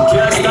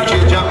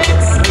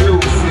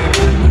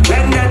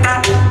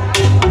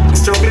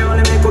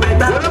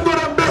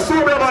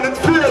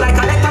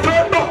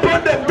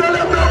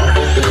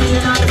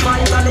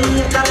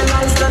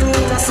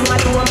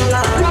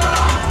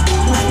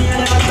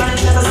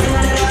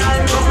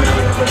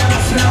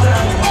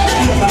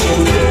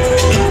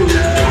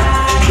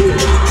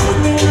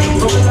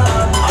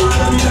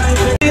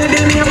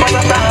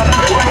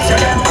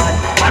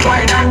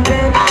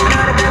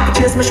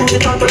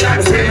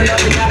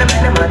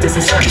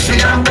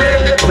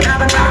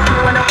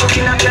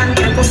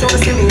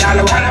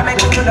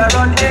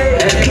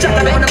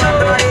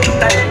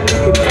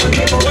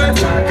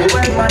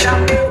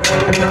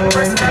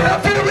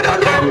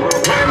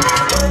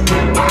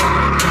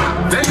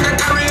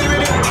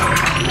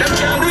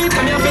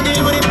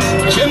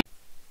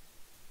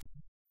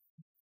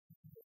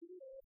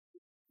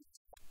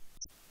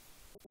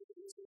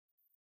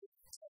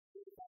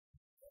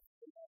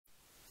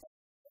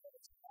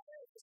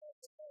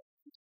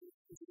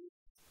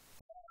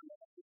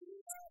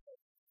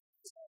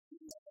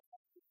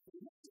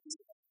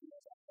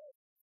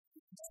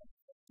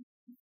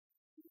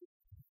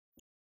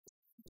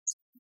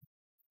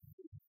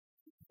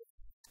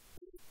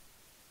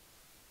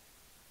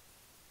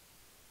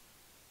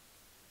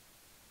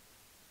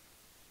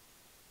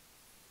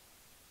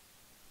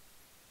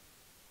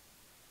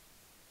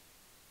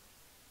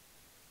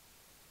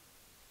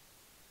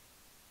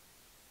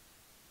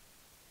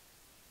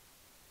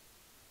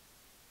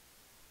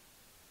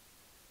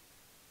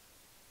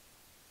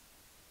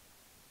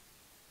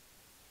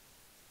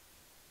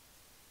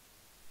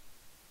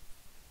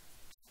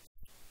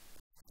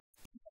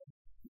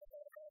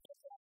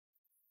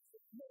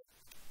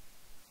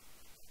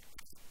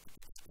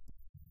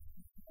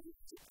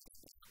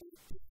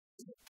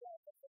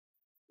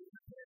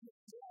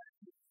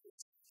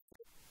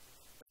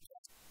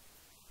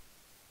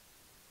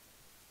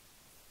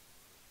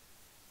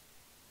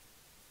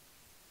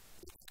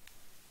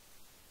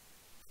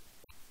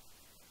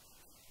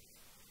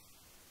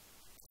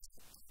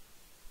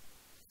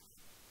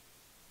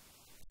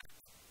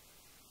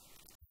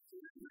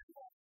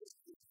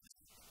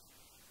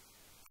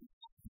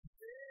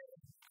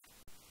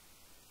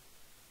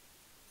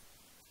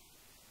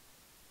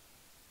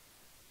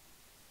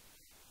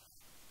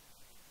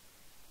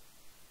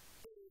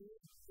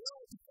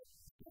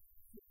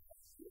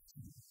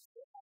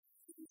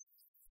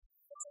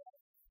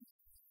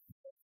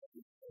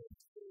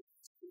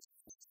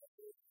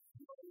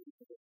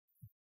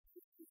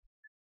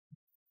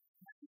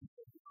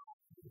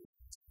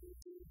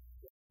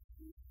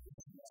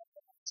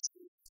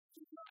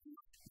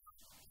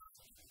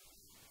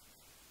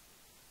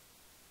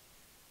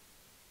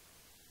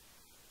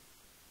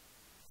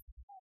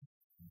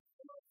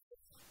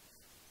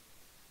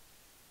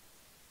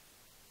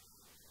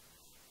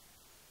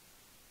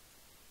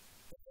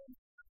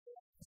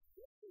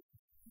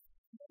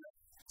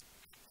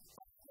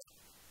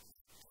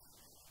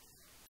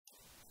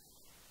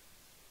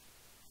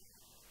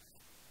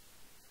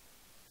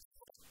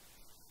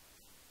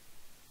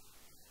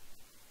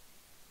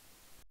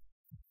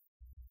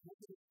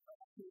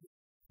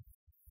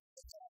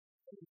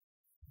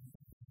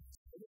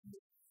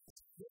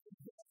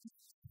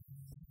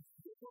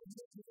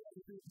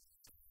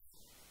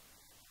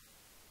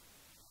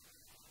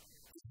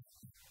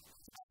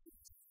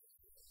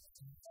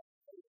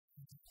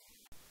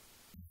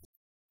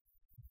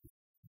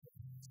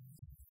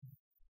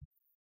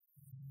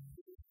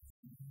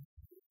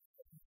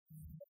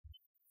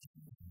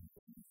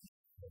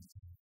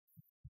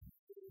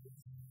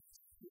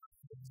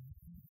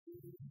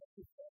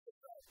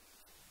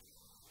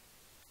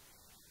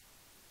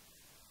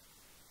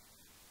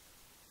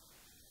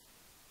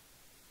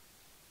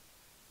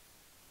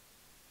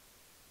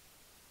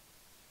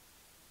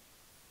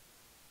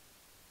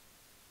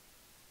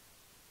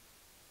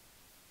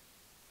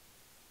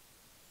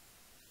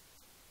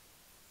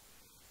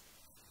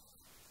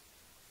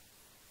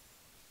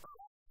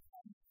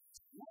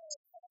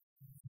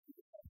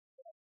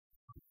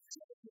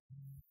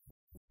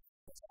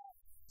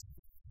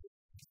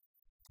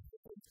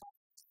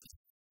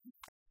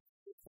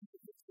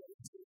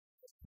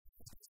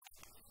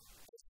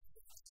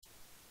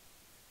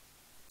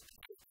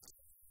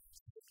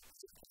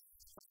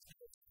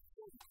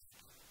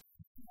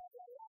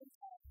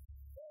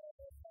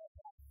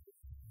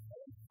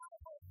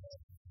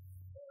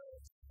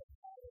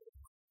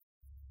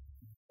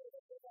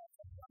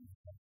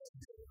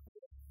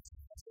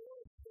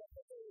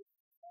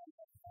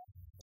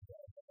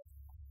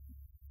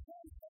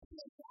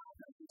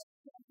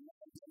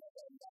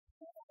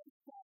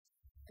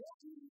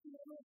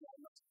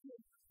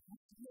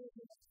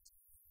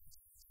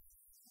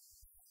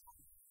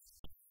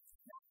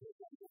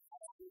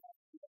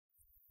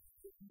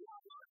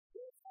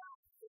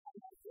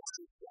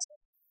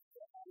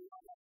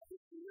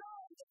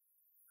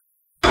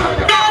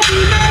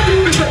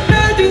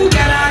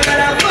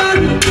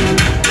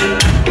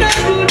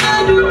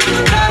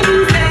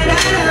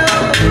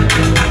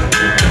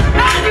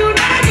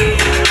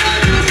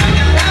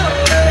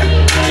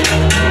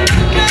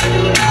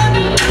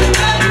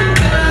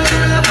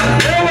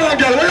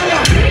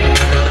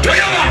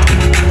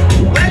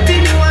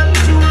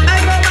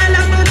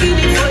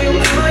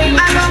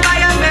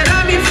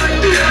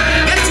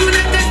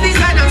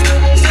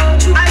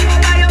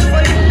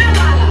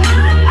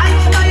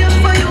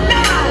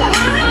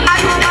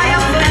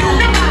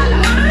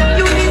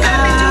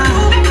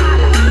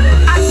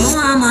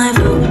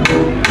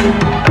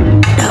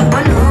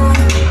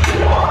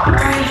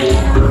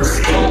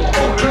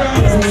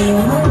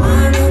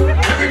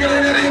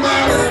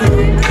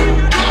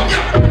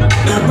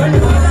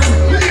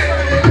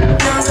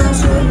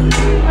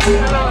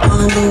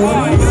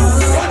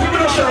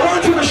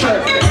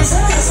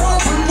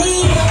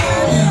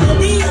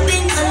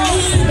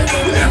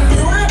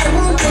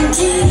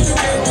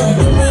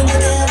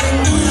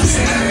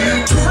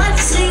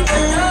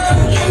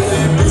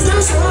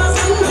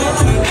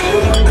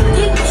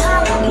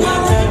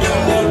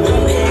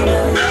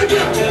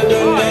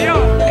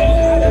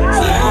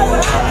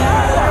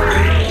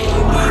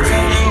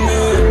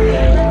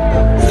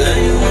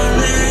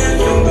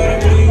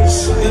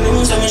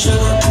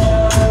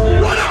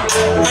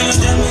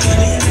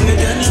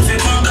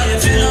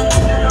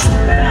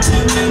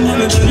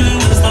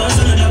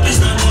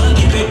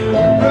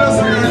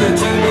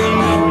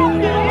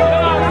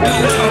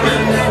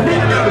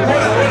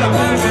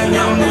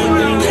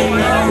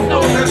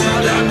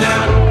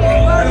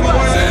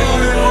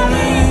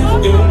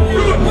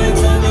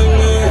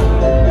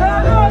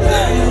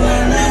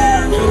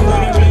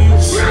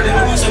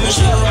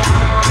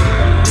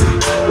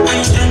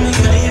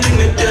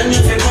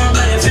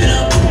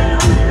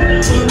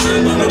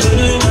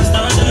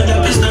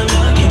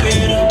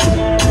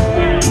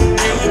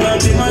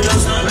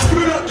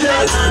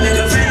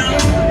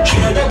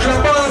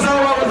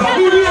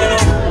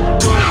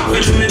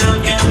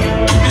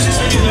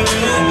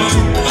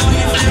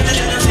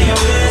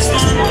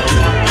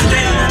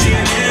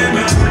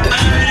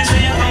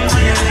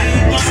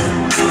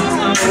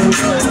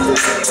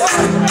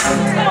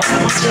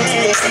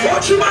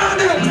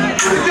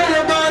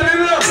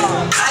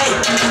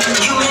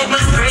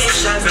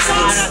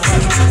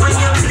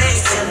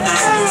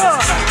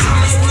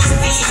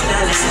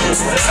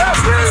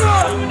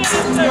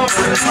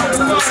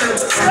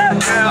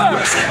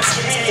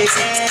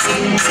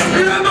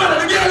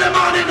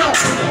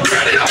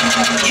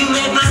 You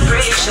make my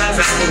pressure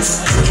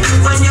rise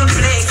when you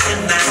play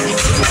tonight.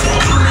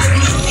 You make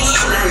me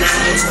feel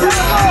alive.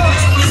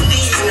 Make me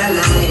feel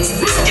alive.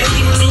 You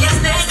give me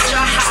an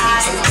extra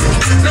high.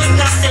 Make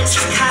us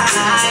centric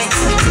high.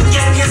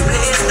 Get your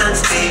place on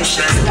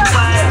station.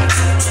 Why?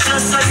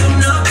 Just so you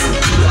know,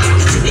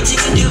 it's you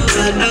can do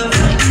I love.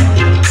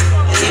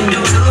 You do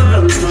no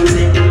wrong for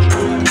me.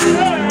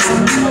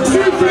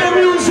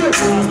 Music.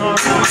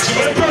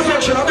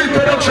 Production, a big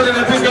production in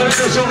the big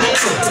organization.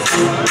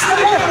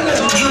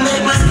 You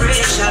make my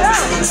pressure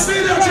rise.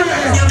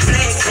 You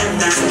play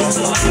tonight.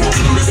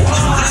 You make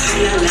me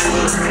feel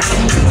alive.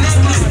 Make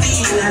me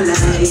feel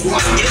alive.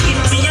 You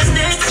give me an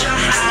extra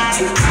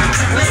high.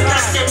 Make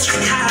us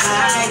centric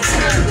high.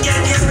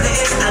 Get your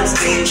place on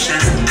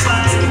station.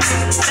 Why?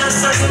 Just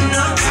so you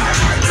know,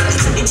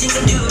 it's you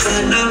can do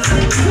I love.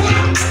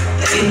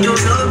 Everything you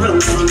know wrong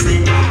for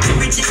me.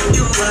 Everything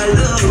you are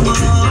love.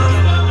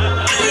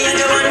 You're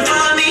the one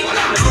for me.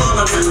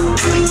 Oh mama.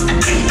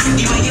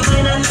 You are you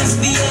when I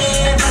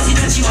misbehave. I see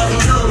that you want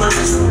to know mama.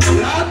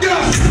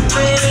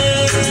 Where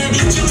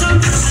did you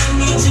come from?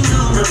 I need to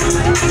know mama.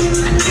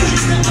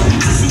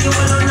 I see you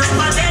all on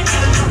my bed.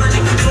 You'll come a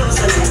little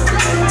closer.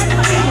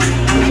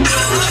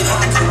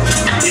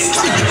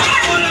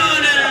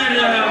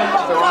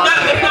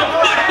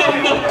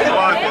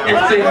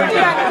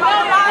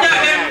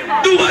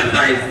 Do what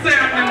I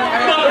say,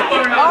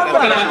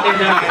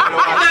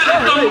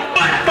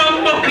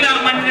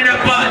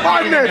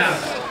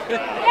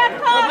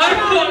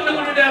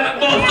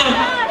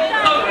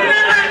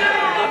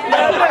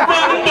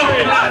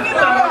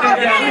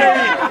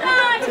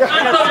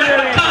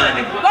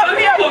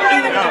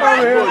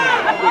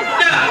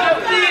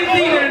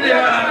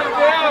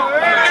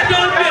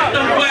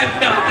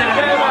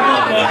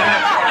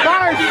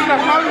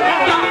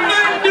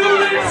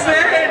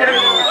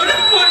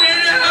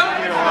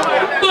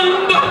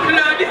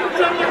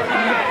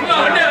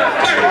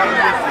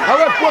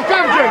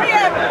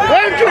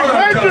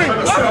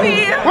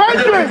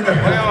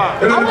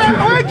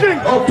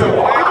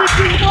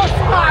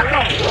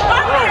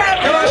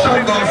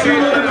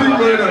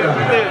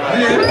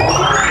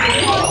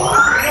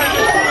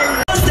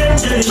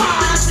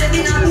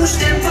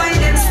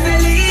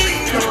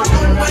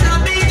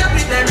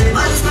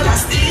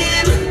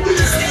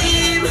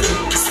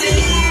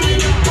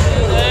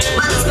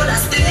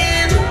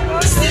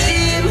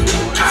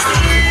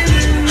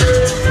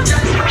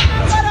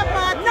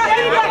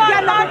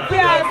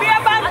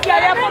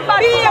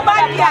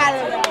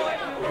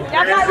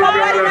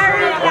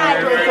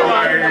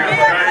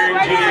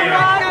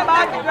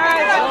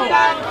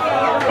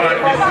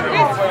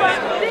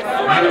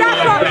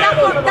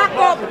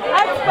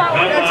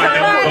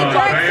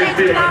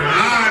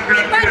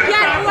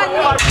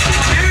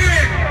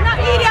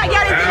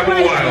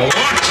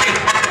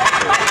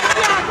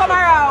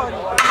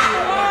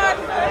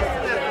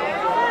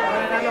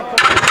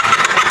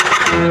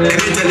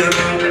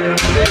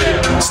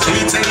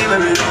 Streets are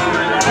giving me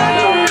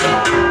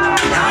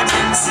I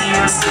can see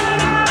us.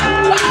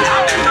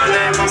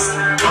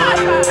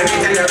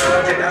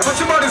 What's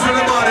your body's from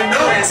the body? No.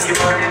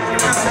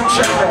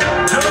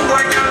 Don't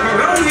work out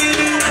around me.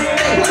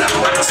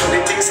 So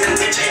the things can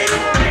teach you.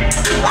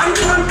 One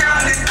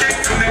call it take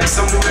to make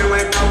some boy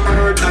wake up and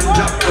hurt and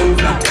drop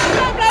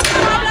down.